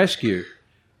Fire and Rescue.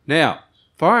 Now,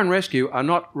 Fire and Rescue are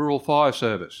not Rural Fire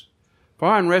Service.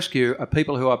 Fire and Rescue are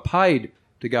people who are paid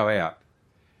to go out.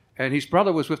 And his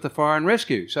brother was with the Fire and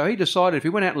Rescue. So he decided if he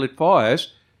went out and lit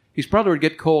fires, his brother would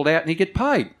get called out and he'd get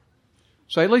paid.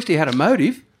 So at least he had a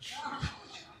motive.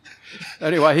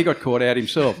 Anyway, he got caught out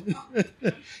himself.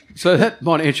 So that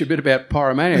might answer a bit about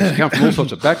pyromaniacs. They come from all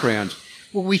sorts of backgrounds.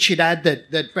 Well, we should add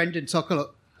that Brendan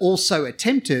Sokolow also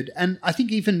attempted, and I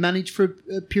think even managed for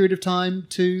a period of time,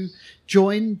 to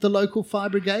join the local fire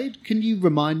brigade. Can you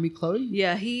remind me, Chloe?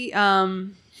 Yeah, he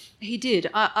did.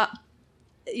 I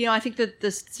think that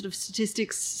the sort of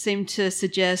statistics seem to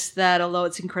suggest that although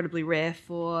it's incredibly rare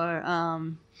for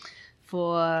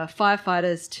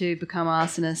firefighters to become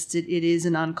arsonists, it is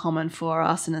an uncommon for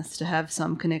arsonists to have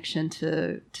some connection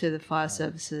to the fire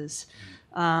services.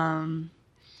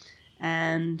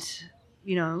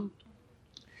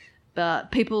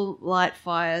 But people light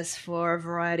fires for a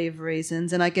variety of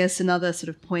reasons. And I guess another sort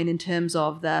of point in terms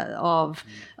of that, of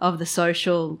the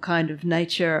social kind of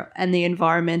nature and the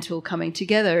environmental coming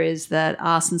together is that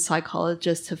arson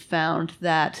psychologists have found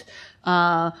that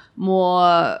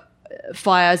more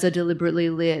fires are deliberately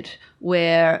lit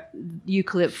where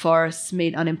eucalypt forests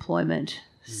meet unemployment.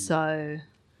 So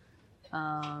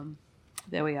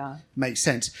there we are. Makes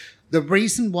sense. The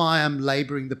reason why I'm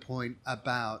labouring the point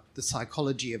about the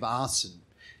psychology of arson,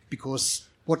 because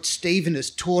what Stephen has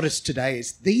taught us today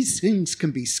is these things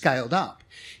can be scaled up.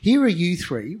 Here are you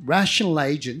three, rational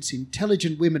agents,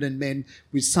 intelligent women and men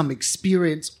with some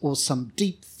experience or some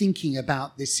deep thinking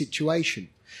about this situation.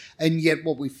 And yet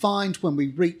what we find when we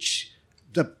reach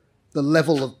the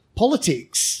level of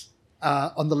politics,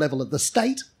 on the level of the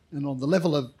state and on the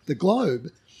level of the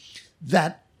globe,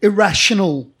 that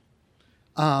irrational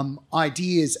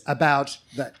ideas about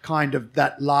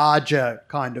that larger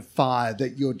kind of fire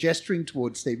that you're gesturing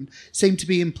towards, Stephen, seem to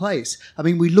be in place. I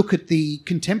mean, we look at the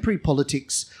contemporary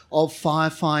politics of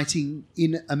firefighting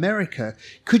in America.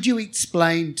 Could you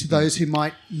explain to those who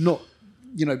might not,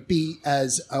 be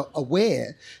as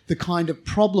aware the kind of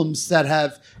problems that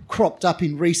have cropped up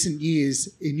in recent years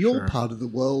in your part of the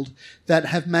world that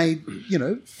have made,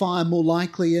 fire more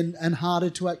likely and harder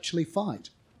to actually fight?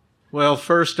 Well,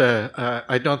 first,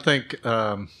 I don't think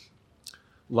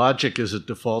logic is a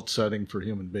default setting for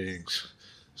human beings.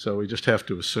 So we just have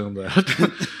to assume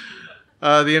that.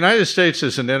 The United States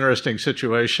is an interesting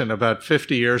situation. About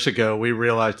 50 years ago, we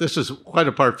realized, this is quite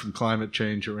apart from climate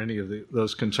change or any of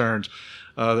those concerns,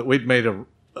 that we'd made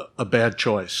a bad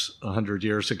choice 100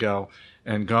 years ago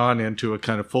and gone into a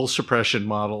kind of full suppression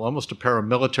model, almost a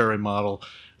paramilitary model.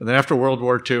 And then after World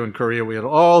War II in Korea, we had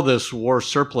all this war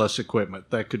surplus equipment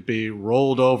that could be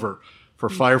rolled over for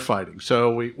firefighting.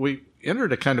 So we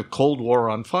entered a kind of Cold War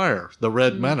on fire. The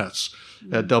Red Menace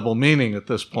had double meaning at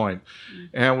this point.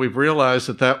 And we've realized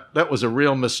that was a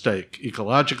real mistake.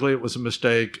 Ecologically, it was a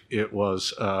mistake. It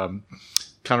was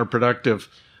counterproductive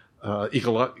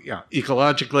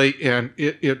ecologically, and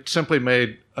it simply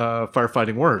made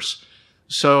firefighting worse.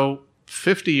 So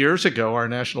 50 years ago, our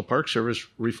National Park Service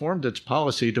reformed its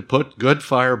policy to put good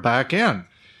fire back in.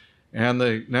 And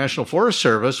the National Forest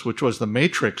Service, which was the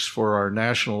matrix for our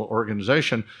national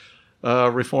organization,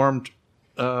 reformed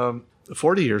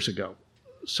 40 years ago.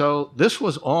 So this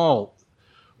was all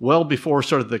well before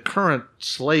sort of the current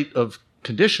slate of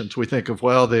conditions. We think of,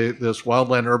 this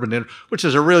wildland urban, which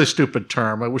is a really stupid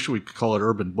term. I wish we could call it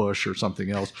urban bush or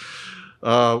something else.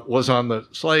 Was on the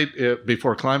slate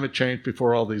before climate change,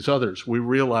 before all these others. We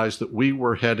realized that we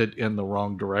were headed in the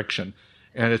wrong direction,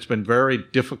 and it's been very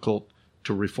difficult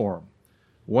to reform.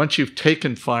 Once you've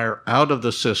taken fire out of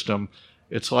the system,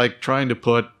 it's like trying to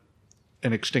put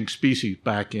an extinct species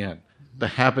back in. The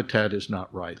habitat is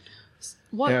not right.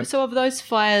 So of those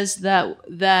fires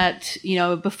that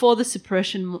before the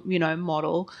suppression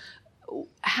model,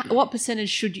 what percentage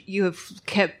should you have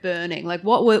kept burning? Like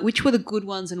which were the good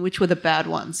ones and which were the bad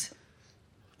ones?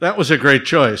 That was a great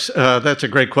choice. That's a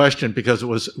great question because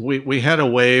we had a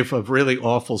wave of really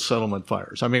awful settlement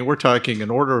fires. I mean, we're talking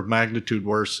an order of magnitude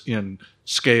worse in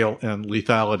scale and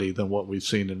lethality than what we've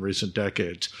seen in recent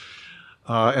decades.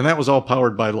 And that was all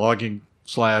powered by logging,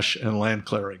 slash, and land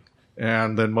clearing.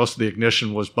 And then most of the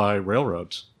ignition was by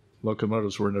railroads.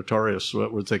 Locomotives were notorious. So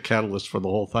it was a catalyst for the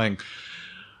whole thing.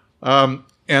 And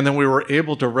then we were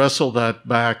able to wrestle that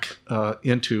back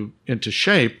into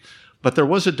shape. But there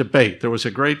was a debate. There was a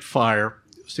great fire.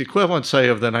 It's the equivalent, say,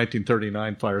 of the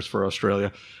 1939 fires for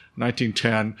Australia,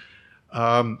 1910.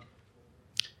 And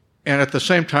at the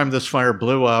same time, this fire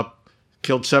blew up,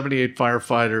 killed 78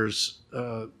 firefighters,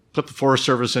 put the Forest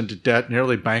Service into debt,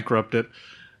 nearly bankrupted,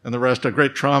 and the rest, a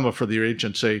great trauma for the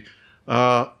agency.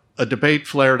 A debate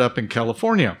flared up in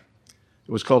California.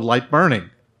 It was called light burning.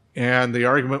 And the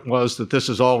argument was that this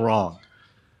is all wrong,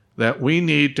 that we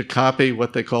need to copy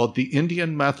what they called the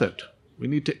Indian method. We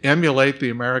need to emulate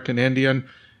the American Indian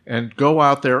and go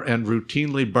out there and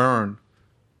routinely burn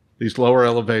these lower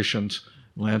elevations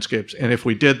landscapes. And if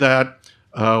we did that,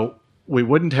 we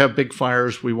wouldn't have big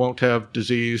fires. We won't have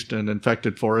diseased and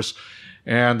infected forests.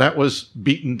 And that was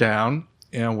beaten down.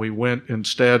 And we went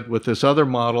instead with this other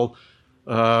model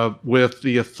with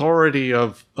the authority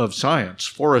of science,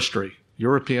 forestry,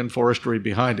 European forestry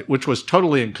behind it, which was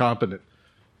totally incompetent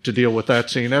to deal with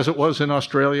that scene as it was in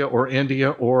Australia or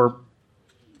India or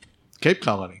Cape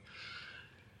Colony.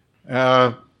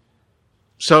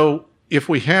 So if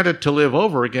we had it to live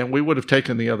over again, we would have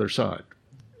taken the other side.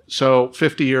 So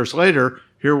 50 years later,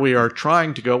 here we are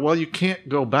trying to go, well, you can't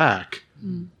go back.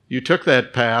 You took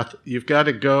that path. You've got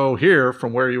to go here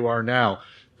from where you are now.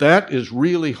 That is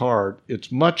really hard.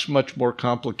 It's much, much more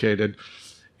complicated.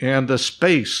 And the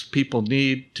space people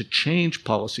need to change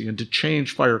policy and to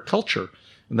change fire culture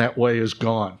in that way is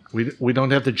gone. We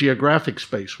don't have the geographic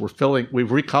space. We've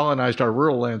recolonized our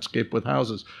rural landscape with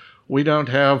houses. We don't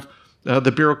have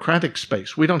the bureaucratic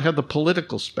space. We don't have the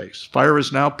political space. Fire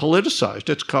is now politicized.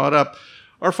 It's caught up.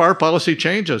 Our fire policy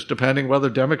changes depending whether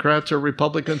Democrats or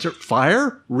Republicans are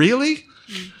fire? Really?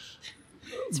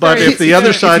 But if the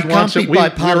other side wants it, we're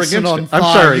against it. I'm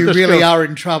sorry. You really are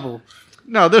in trouble.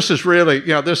 No, this is really,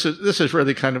 this is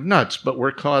really kind of nuts, but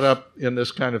we're caught up in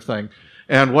this kind of thing.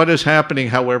 And what is happening,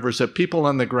 however, is that people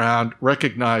on the ground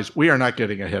recognize we are not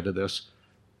getting ahead of this.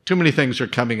 Too many things are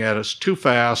coming at us too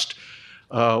fast.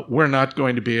 We're not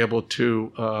going to be able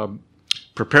to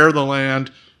prepare the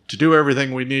land to do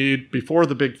everything we need before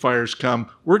the big fires come.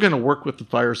 We're going to work with the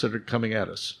fires that are coming at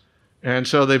us. And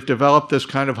so they've developed this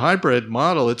kind of hybrid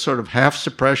model. It's sort of half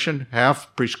suppression,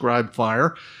 half prescribed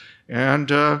fire. And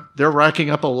they're racking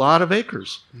up a lot of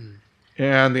acres.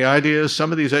 And the idea is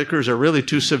some of these acres are really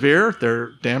too severe.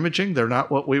 They're damaging. They're not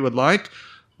what we would like.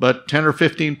 But 10 or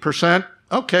 15%,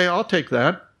 okay, I'll take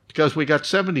that because we got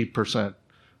 70%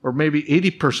 or maybe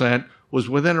 80% was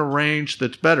within a range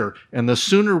that's better. And the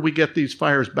sooner we get these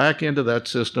fires back into that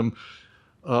system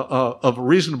in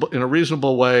a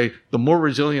reasonable way, the more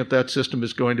resilient that system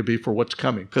is going to be for what's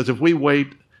coming. Because if we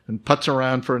wait and putz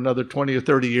around for another 20 or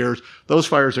 30 years, those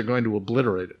fires are going to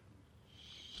obliterate it.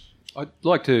 I'd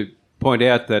like to point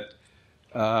out that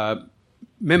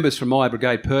members from my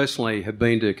brigade personally have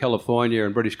been to California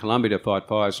and British Columbia to fight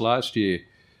fires last year.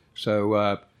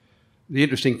 So the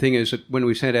interesting thing is that when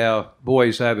we sent our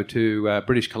boys over to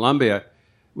British Columbia,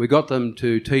 we got them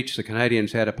to teach the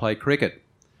Canadians how to play cricket.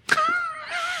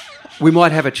 We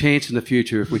might have a chance in the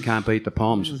future if we can't beat the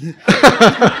Poms.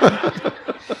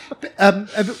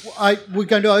 We're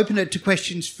going to open it to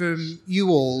questions from you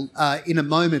all in a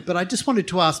moment, but I just wanted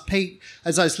to ask Pete,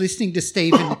 as I was listening to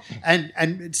Stephen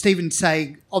and Stephen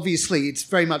saying, obviously it's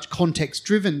very much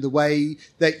context-driven, the way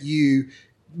that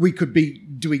we could be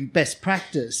doing best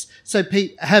practice. So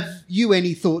Pete, have you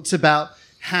any thoughts about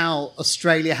how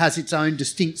Australia has its own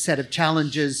distinct set of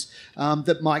challenges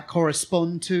that might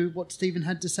correspond to what Stephen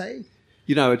had to say?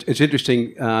 You know, it's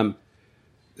interesting.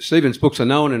 Stephen's books are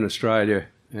known in Australia,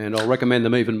 and I'll recommend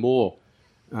them even more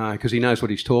because he knows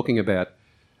what he's talking about.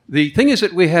 The thing is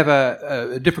that we have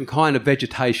a different kind of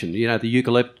vegetation, you know, the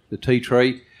eucalypt, the tea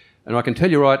tree. And I can tell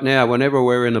you right now, whenever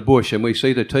we're in the bush and we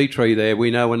see the tea tree there,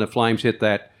 we know when the flames hit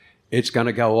that, it's going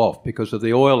to go off because of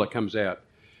the oil that comes out.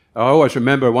 I always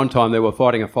remember one time they were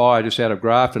fighting a fire just out of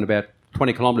Grafton, about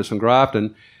 20 kilometres from Grafton,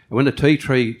 and when the tea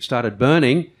tree started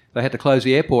burning, they had to close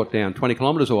the airport down 20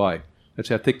 kilometres away. That's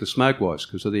how thick the smoke was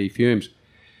because of the fumes.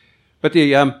 But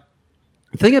the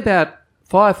thing about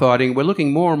firefighting, we're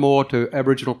looking more and more to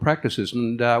Aboriginal practices.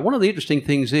 And one of the interesting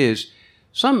things is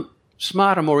some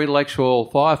smarter, more intellectual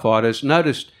firefighters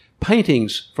noticed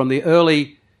paintings from the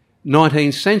early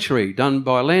 19th century done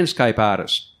by landscape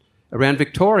artists around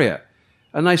Victoria.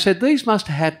 And they said these must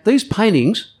have had, these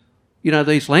paintings,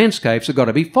 these landscapes have got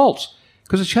to be false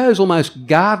because it shows almost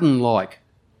garden-like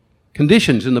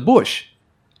conditions in the bush.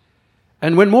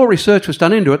 And when more research was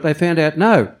done into it, they found out,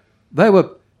 no, they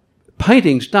were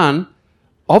paintings done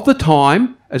of the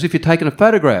time as if you'd taken a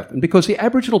photograph. And because the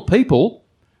Aboriginal people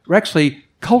were actually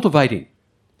cultivating.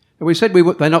 And we said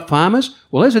they're not farmers.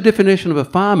 Well, there's a definition of a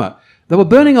farmer. They were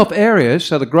burning off areas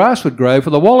so the grass would grow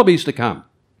for the wallabies to come,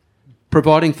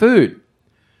 providing food.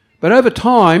 But over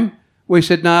time, we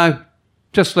said, no,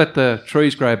 just let the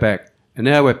trees grow back. And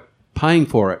now we're paying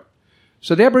for it.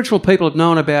 So the Aboriginal people have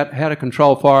known about how to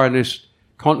control fire in this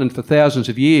continent for thousands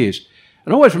of years.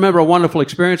 And I always remember a wonderful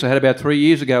experience I had about 3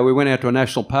 years ago. We went out to a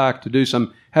national park to do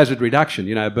some hazard reduction,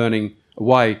 burning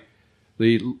away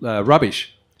the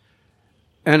rubbish.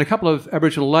 And a couple of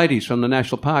Aboriginal ladies from the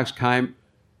national parks came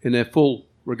in their full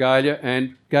regalia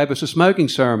and gave us a smoking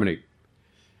ceremony.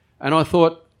 And I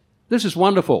thought, this is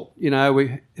wonderful.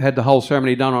 We had the whole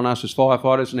ceremony done on us as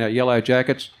firefighters in our yellow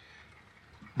jackets.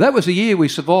 That was the year we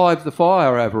survived the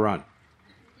fire overrun.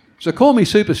 So call me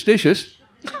superstitious,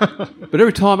 but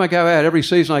every time I go out, every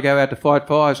season I go out to fight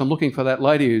fires, I'm looking for that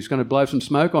lady who's going to blow some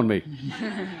smoke on me.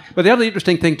 But the other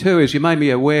interesting thing too is you made me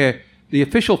aware the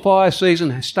official fire season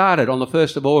has started on the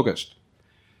 1st of August.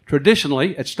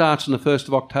 Traditionally, it starts on the 1st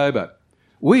of October.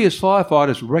 We as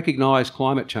firefighters recognise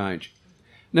climate change.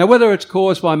 Now, whether it's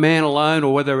caused by man alone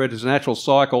or whether it is a natural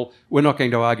cycle, we're not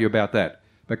going to argue about that.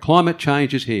 But climate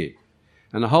change is here.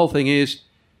 And the whole thing is,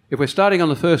 if we're starting on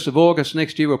the 1st of August,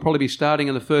 next year we'll probably be starting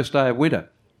on the first day of winter.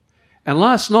 And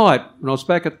last night, when I was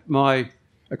back at my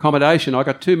accommodation, I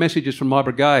got 2 messages from my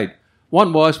brigade.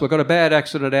 One was, we've got a bad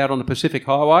accident out on the Pacific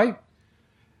Highway.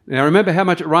 Now, remember how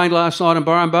much it rained last night in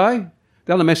Byron Bay?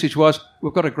 The other message was,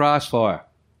 we've got a grass fire.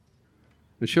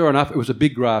 And sure enough, it was a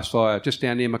big grass fire just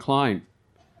down near Maclean.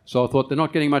 So I thought, they're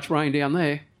not getting much rain down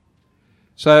there.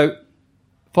 So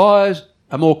fires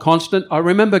are more constant. I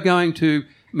remember going to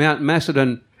Mount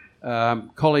Macedon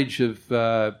College of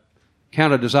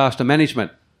Counter-Disaster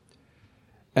Management,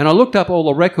 and I looked up all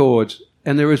the records,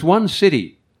 and there is one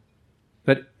city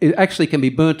that it actually can be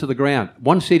burnt to the ground.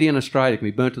 One city in Australia can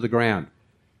be burnt to the ground.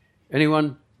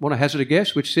 Anyone want to hazard a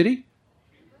guess? Which city?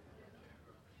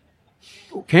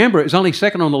 Canberra is only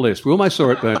second on the list. We almost saw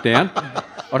it burnt down.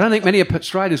 I don't think many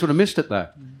Australians would have missed it, though.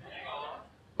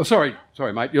 Oh, sorry,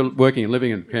 mate. You're working and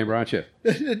living in Canberra, aren't you?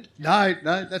 No,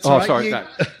 that's all right. Oh, sorry, no.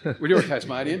 Well, you're a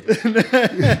Tasmanian.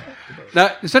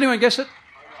 No, does anyone guess it?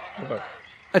 Hobart.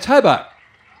 It's Hobart.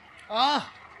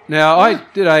 Ah. Now, I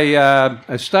did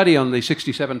a study on the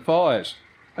 67 fires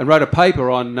and wrote a paper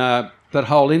on that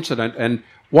whole incident and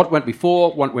what went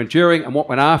before, what went during, and what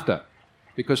went after.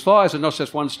 Because fires are not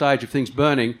just one stage of things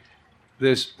burning.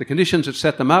 There's the conditions that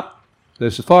set them up,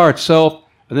 there's the fire itself,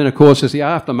 and then, of course, there's the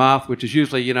aftermath, which is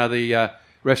usually, the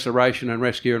restoration and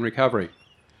rescue and recovery.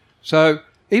 So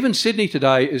even Sydney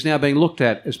today is now being looked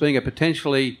at as being a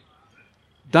potentially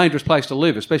dangerous place to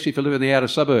live, especially if you live in the outer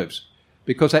suburbs,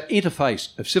 because that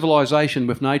interface of civilisation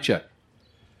with nature.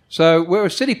 So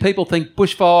whereas city people think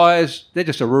bushfires, they're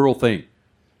just a rural thing.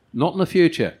 Not in the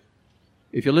future.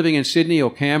 If you're living in Sydney or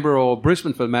Canberra or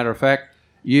Brisbane, for the matter of fact,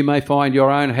 you may find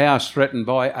your own house threatened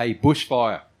by a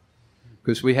bushfire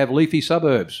because we have leafy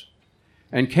suburbs.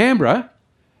 And Canberra,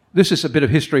 this is a bit of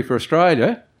history for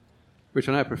Australia, which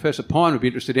I know Professor Pine would be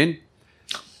interested in.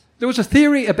 There was a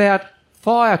theory about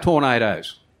fire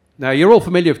tornadoes. Now, you're all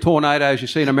familiar with tornadoes you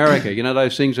see in America,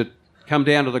 those things that come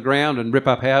down to the ground and rip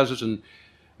up houses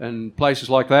and places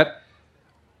like that.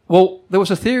 Well, there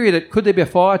was a theory that could there be a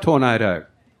fire tornado?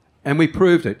 And we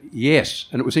proved it, yes.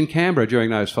 And it was in Canberra during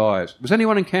those fires. Was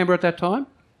anyone in Canberra at that time?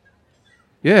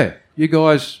 Yeah, you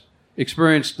guys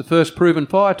experienced the first proven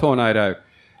fire tornado.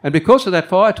 And because of that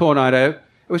fire tornado,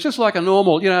 it was just like a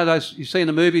normal, those you see in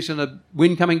the movies and the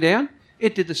wind coming down?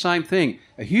 It did the same thing.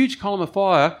 A huge column of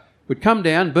fire would come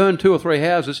down, burn 2 or 3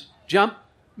 houses, jump,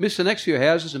 miss the next few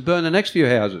houses and burn the next few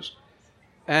houses.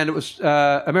 And it was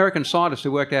American scientists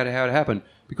who worked out how it happened.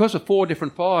 Because of 4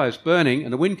 different fires burning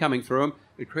and the wind coming through them,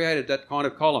 it created that kind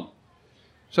of column.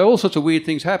 So all sorts of weird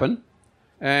things happen.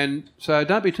 And so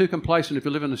don't be too complacent if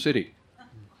you live in the city.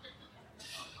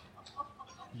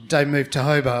 Don't move to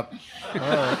Hobart.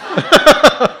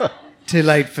 Too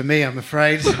late for me, I'm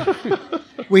afraid.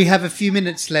 We have a few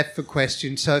minutes left for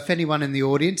questions, so if anyone in the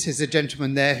audience, there's a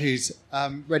gentleman there who's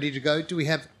ready to go.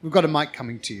 We've got a mic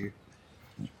coming to you.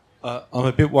 I'm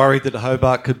a bit worried that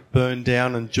Hobart could burn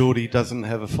down and Geordie doesn't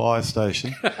have a fire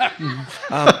station.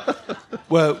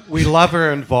 Well, we love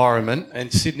our environment,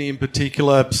 and Sydney in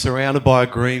particular, surrounded by a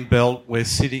green belt. We're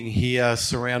sitting here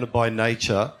surrounded by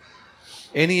nature.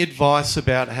 Any advice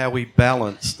about how we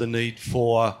balance the need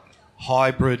for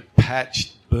hybrid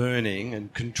patched burning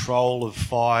and control of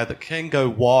fire that can go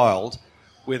wild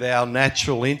with our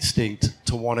natural instinct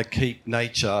to want to keep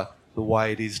nature the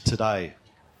way it is today?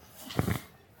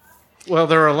 Well,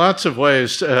 there are lots of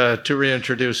ways to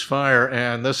reintroduce fire,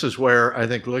 and this is where I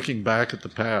think looking back at the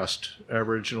past,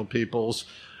 Aboriginal peoples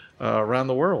around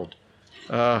the world,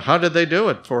 how did they do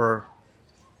it?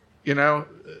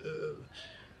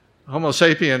 Homo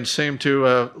sapiens seem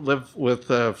to live with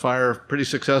fire pretty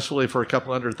successfully for a couple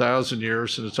 100,000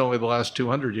 years, and it's only the last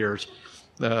 200 years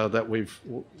that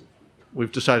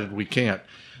we've decided we can't.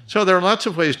 So there are lots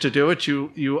of ways to do it.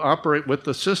 You operate with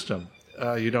the system.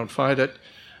 You don't fight it.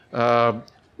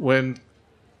 When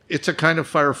it's a kind of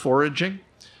fire foraging,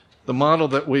 the model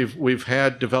that we've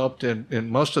had developed in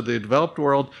most of the developed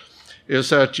world is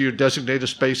that you designate a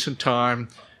space and time,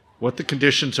 what the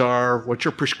conditions are, what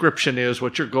your prescription is,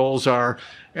 what your goals are,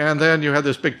 and then you have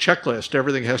this big checklist.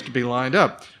 Everything has to be lined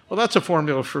up. Well, that's a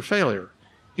formula for failure.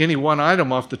 Any one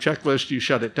item off the checklist, you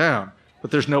shut it down,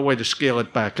 but there's no way to scale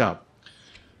it back up.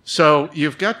 So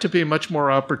you've got to be much more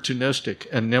opportunistic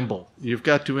and nimble. You've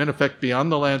got to, in effect, be on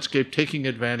the landscape, taking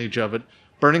advantage of it,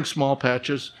 burning small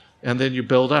patches, and then you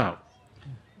build out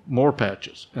more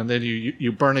patches, and then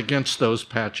you burn against those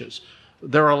patches.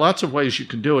 There are lots of ways you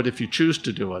can do it if you choose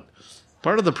to do it.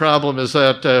 Part of the problem is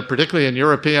that, particularly in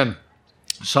European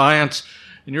science,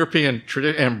 in European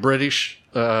and British,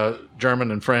 German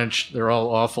and French, they're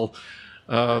all awful.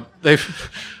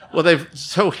 They've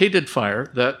so hated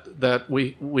fire that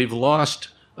we've lost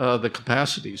the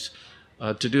capacities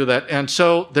to do that. And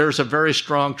so there's a very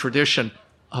strong tradition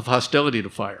of hostility to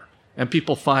fire. And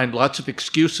people find lots of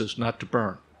excuses not to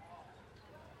burn.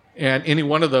 And any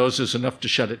one of those is enough to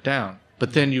shut it down.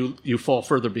 But then you fall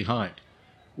further behind.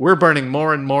 We're burning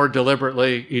more and more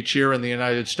deliberately each year in the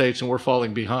United States, and we're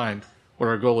falling behind what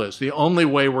our goal is. The only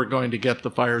way we're going to get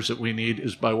the fires that we need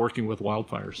is by working with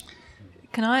wildfires.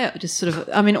 Can I just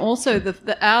also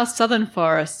our southern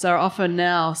forests are often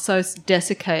now so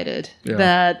desiccated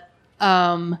that,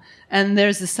 and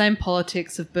there's the same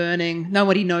politics of burning.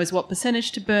 Nobody knows what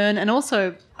percentage to burn. And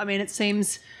also, it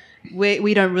seems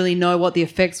we don't really know what the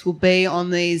effects will be on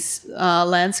these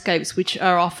landscapes, which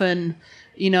are often,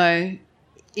 in a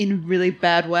really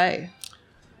bad way.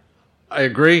 I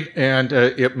agree. And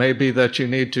it may be that you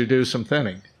need to do some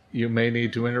thinning. You may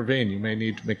need to intervene. You may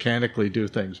need to mechanically do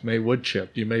things, may wood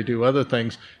chip. You may do other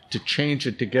things to change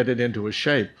it, to get it into a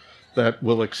shape that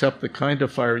will accept the kind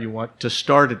of fire you want to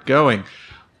start it going.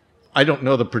 I don't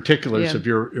know the particulars of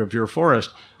your forest,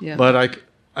 but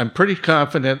I'm pretty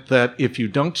confident that if you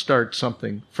don't start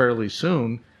something fairly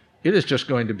soon, it is just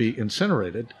going to be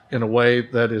incinerated in a way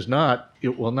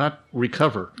it will not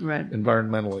recover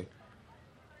environmentally.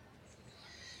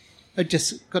 I've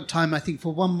just got time, I think,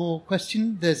 for one more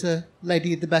question. There's a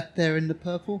lady at the back there in the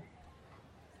purple.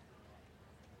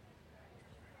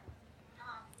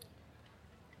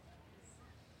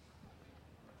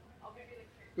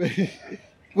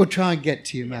 We'll try and get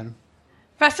to you, madam.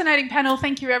 Fascinating panel.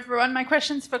 Thank you, everyone. My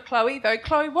question's for Chloe, though.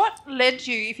 Chloe, what led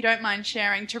you, if you don't mind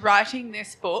sharing, to writing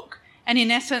this book? And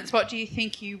in essence, what do you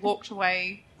think you walked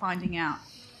away finding out?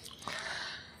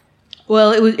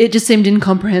 Well, it just seemed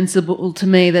incomprehensible to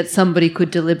me that somebody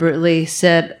could deliberately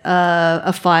set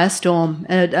a firestorm,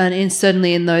 and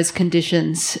certainly in those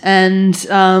conditions. And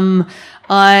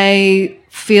I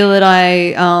feel that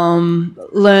I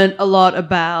learned a lot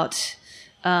about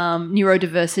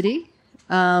neurodiversity.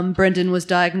 Brendan was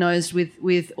diagnosed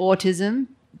with autism.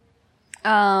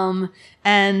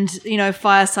 And,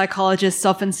 fire psychologists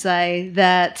often say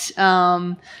that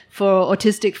for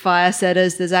autistic fire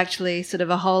setters, there's actually sort of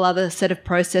a whole other set of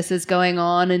processes going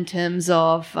on in terms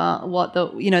of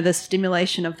the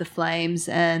stimulation of the flames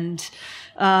and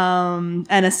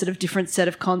a sort of different set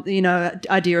of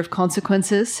idea of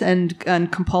consequences and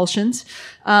compulsions.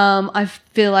 I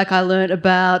feel like I learned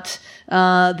about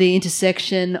the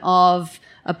intersection of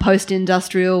a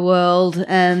post-industrial world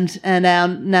and our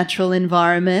natural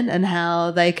environment and how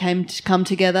they come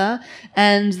together.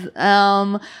 And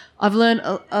I've learned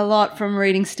a lot from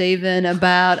reading Stephen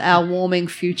about our warming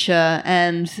future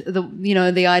and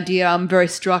the idea. I'm very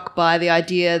struck by the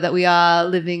idea that we are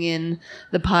living in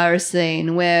the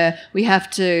Pyrocene, where we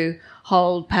have to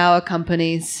hold power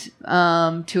companies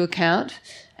to account,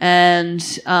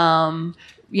 and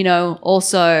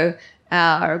also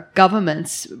our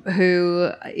governments,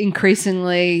 who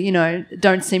increasingly,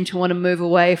 don't seem to want to move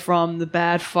away from the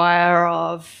bad fire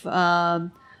of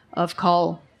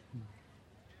coal.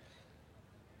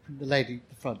 The lady at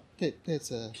the front.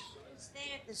 There's a. Is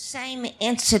there the same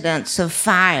incidence of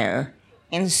fire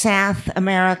in South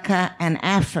America and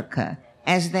Africa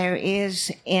as there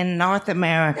is in North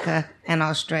America and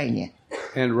Australia.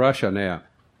 And Russia now.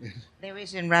 There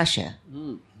is in Russia.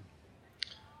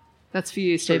 That's for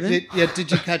you, Stephen.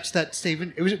 Did you catch that,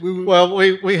 Stephen? It was, Well,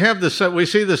 we have we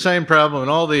see the same problem in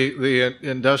all the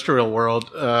industrial world.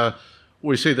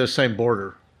 We see the same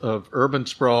border of urban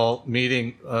sprawl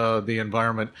meeting the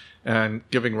environment and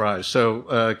giving rise.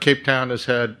 So Cape Town has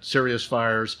had serious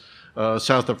fires.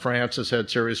 South of France has had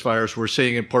serious fires. We're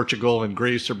seeing in Portugal and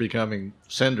Greece are becoming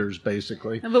cinders,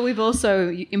 basically. But we've also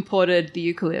imported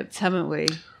the eucalypts, haven't we?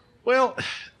 Well,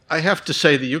 I have to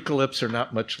say the eucalypts are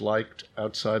not much liked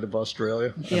outside of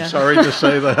Australia. Yeah. I'm sorry to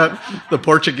say that. The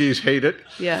Portuguese hate it.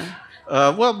 Yeah.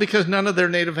 Well, because none of their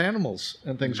native animals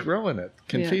and things grow in it,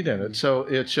 can Yeah. feed in it. So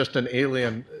it's just an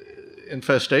alien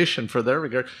infestation for their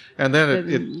regard. And then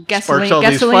it sparks all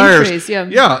these gasoline fires. trees, yeah.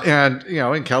 Yeah, and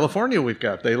in California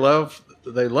they love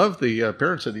the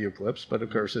appearance of the eucalypts, but of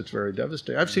course it's very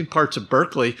devastating. I've seen parts of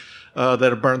Berkeley that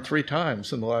have burned 3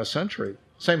 times in the last century.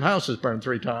 Same house has burned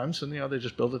 3 times, and they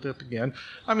just build it up again.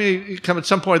 I mean, you come at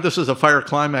some point. This is a fire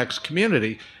climax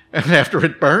community, and after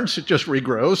it burns, it just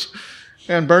regrows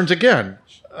and burns again.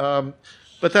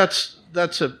 But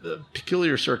that's a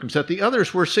peculiar circumstance. The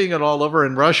others, we're seeing it all over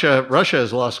in Russia. Russia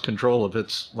has lost control of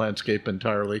its landscape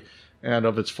entirely, and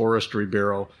of its forestry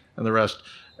bureau and the rest.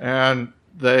 And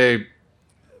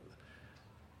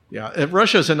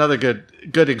Russia is another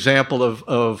good example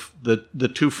of the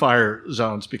 2 fire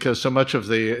zones, because so much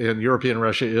of in European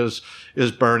Russia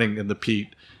is burning in the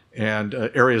peat, and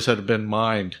areas that have been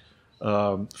mined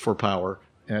for power,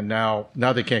 and now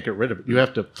they can't get rid of it. You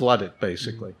have to flood it,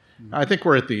 basically. I think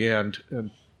we're at the end,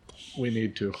 and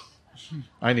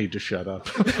I need to shut up.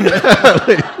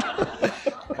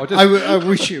 I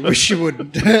wish you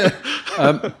wouldn't.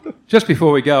 Just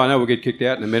before we go, I know we'll get kicked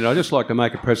out in a minute. I'd just like to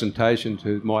make a presentation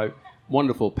to my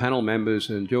wonderful panel members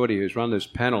and Geordie, who's run this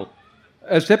panel.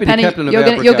 As Deputy Penny, Captain of you're our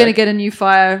going brigade... to get a new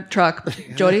fire truck,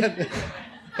 Geordie.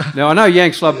 Now, I know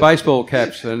Yanks love baseball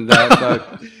caps, and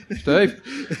so, Steve,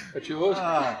 that's yours.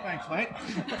 Thanks, mate.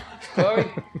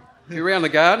 Chloe, you around the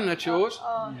garden, that's yours.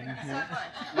 Oh, Mate, you're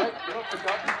not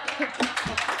forgotten.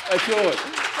 That's yours.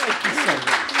 Thank you so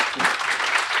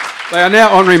much. They are now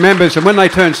honorary members, and when they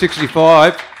turn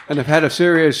 65 and have had a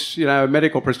serious,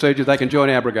 medical procedure, they can join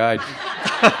our brigade.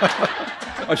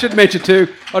 I should mention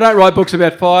too, I don't write books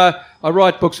about fire. I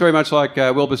write books very much like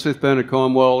Wilbur Smith, Bernard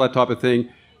Cornwell, that type of thing.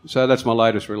 So that's my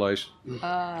latest release.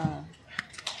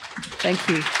 Thank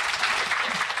you.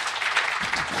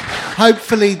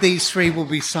 Hopefully these 3 will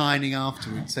be signing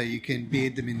afterwards, so you can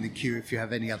beard them in the queue if you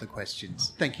have any other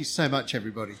questions. Thank you so much,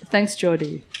 everybody. Thanks,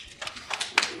 Geordie.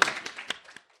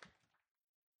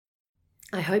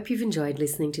 I hope you've enjoyed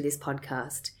listening to this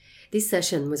podcast. This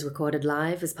session was recorded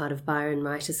live as part of Byron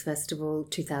Writers Festival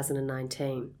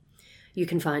 2019. You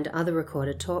can find other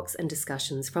recorded talks and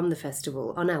discussions from the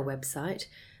festival on our website,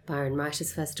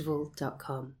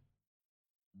 byronwritersfestival.com.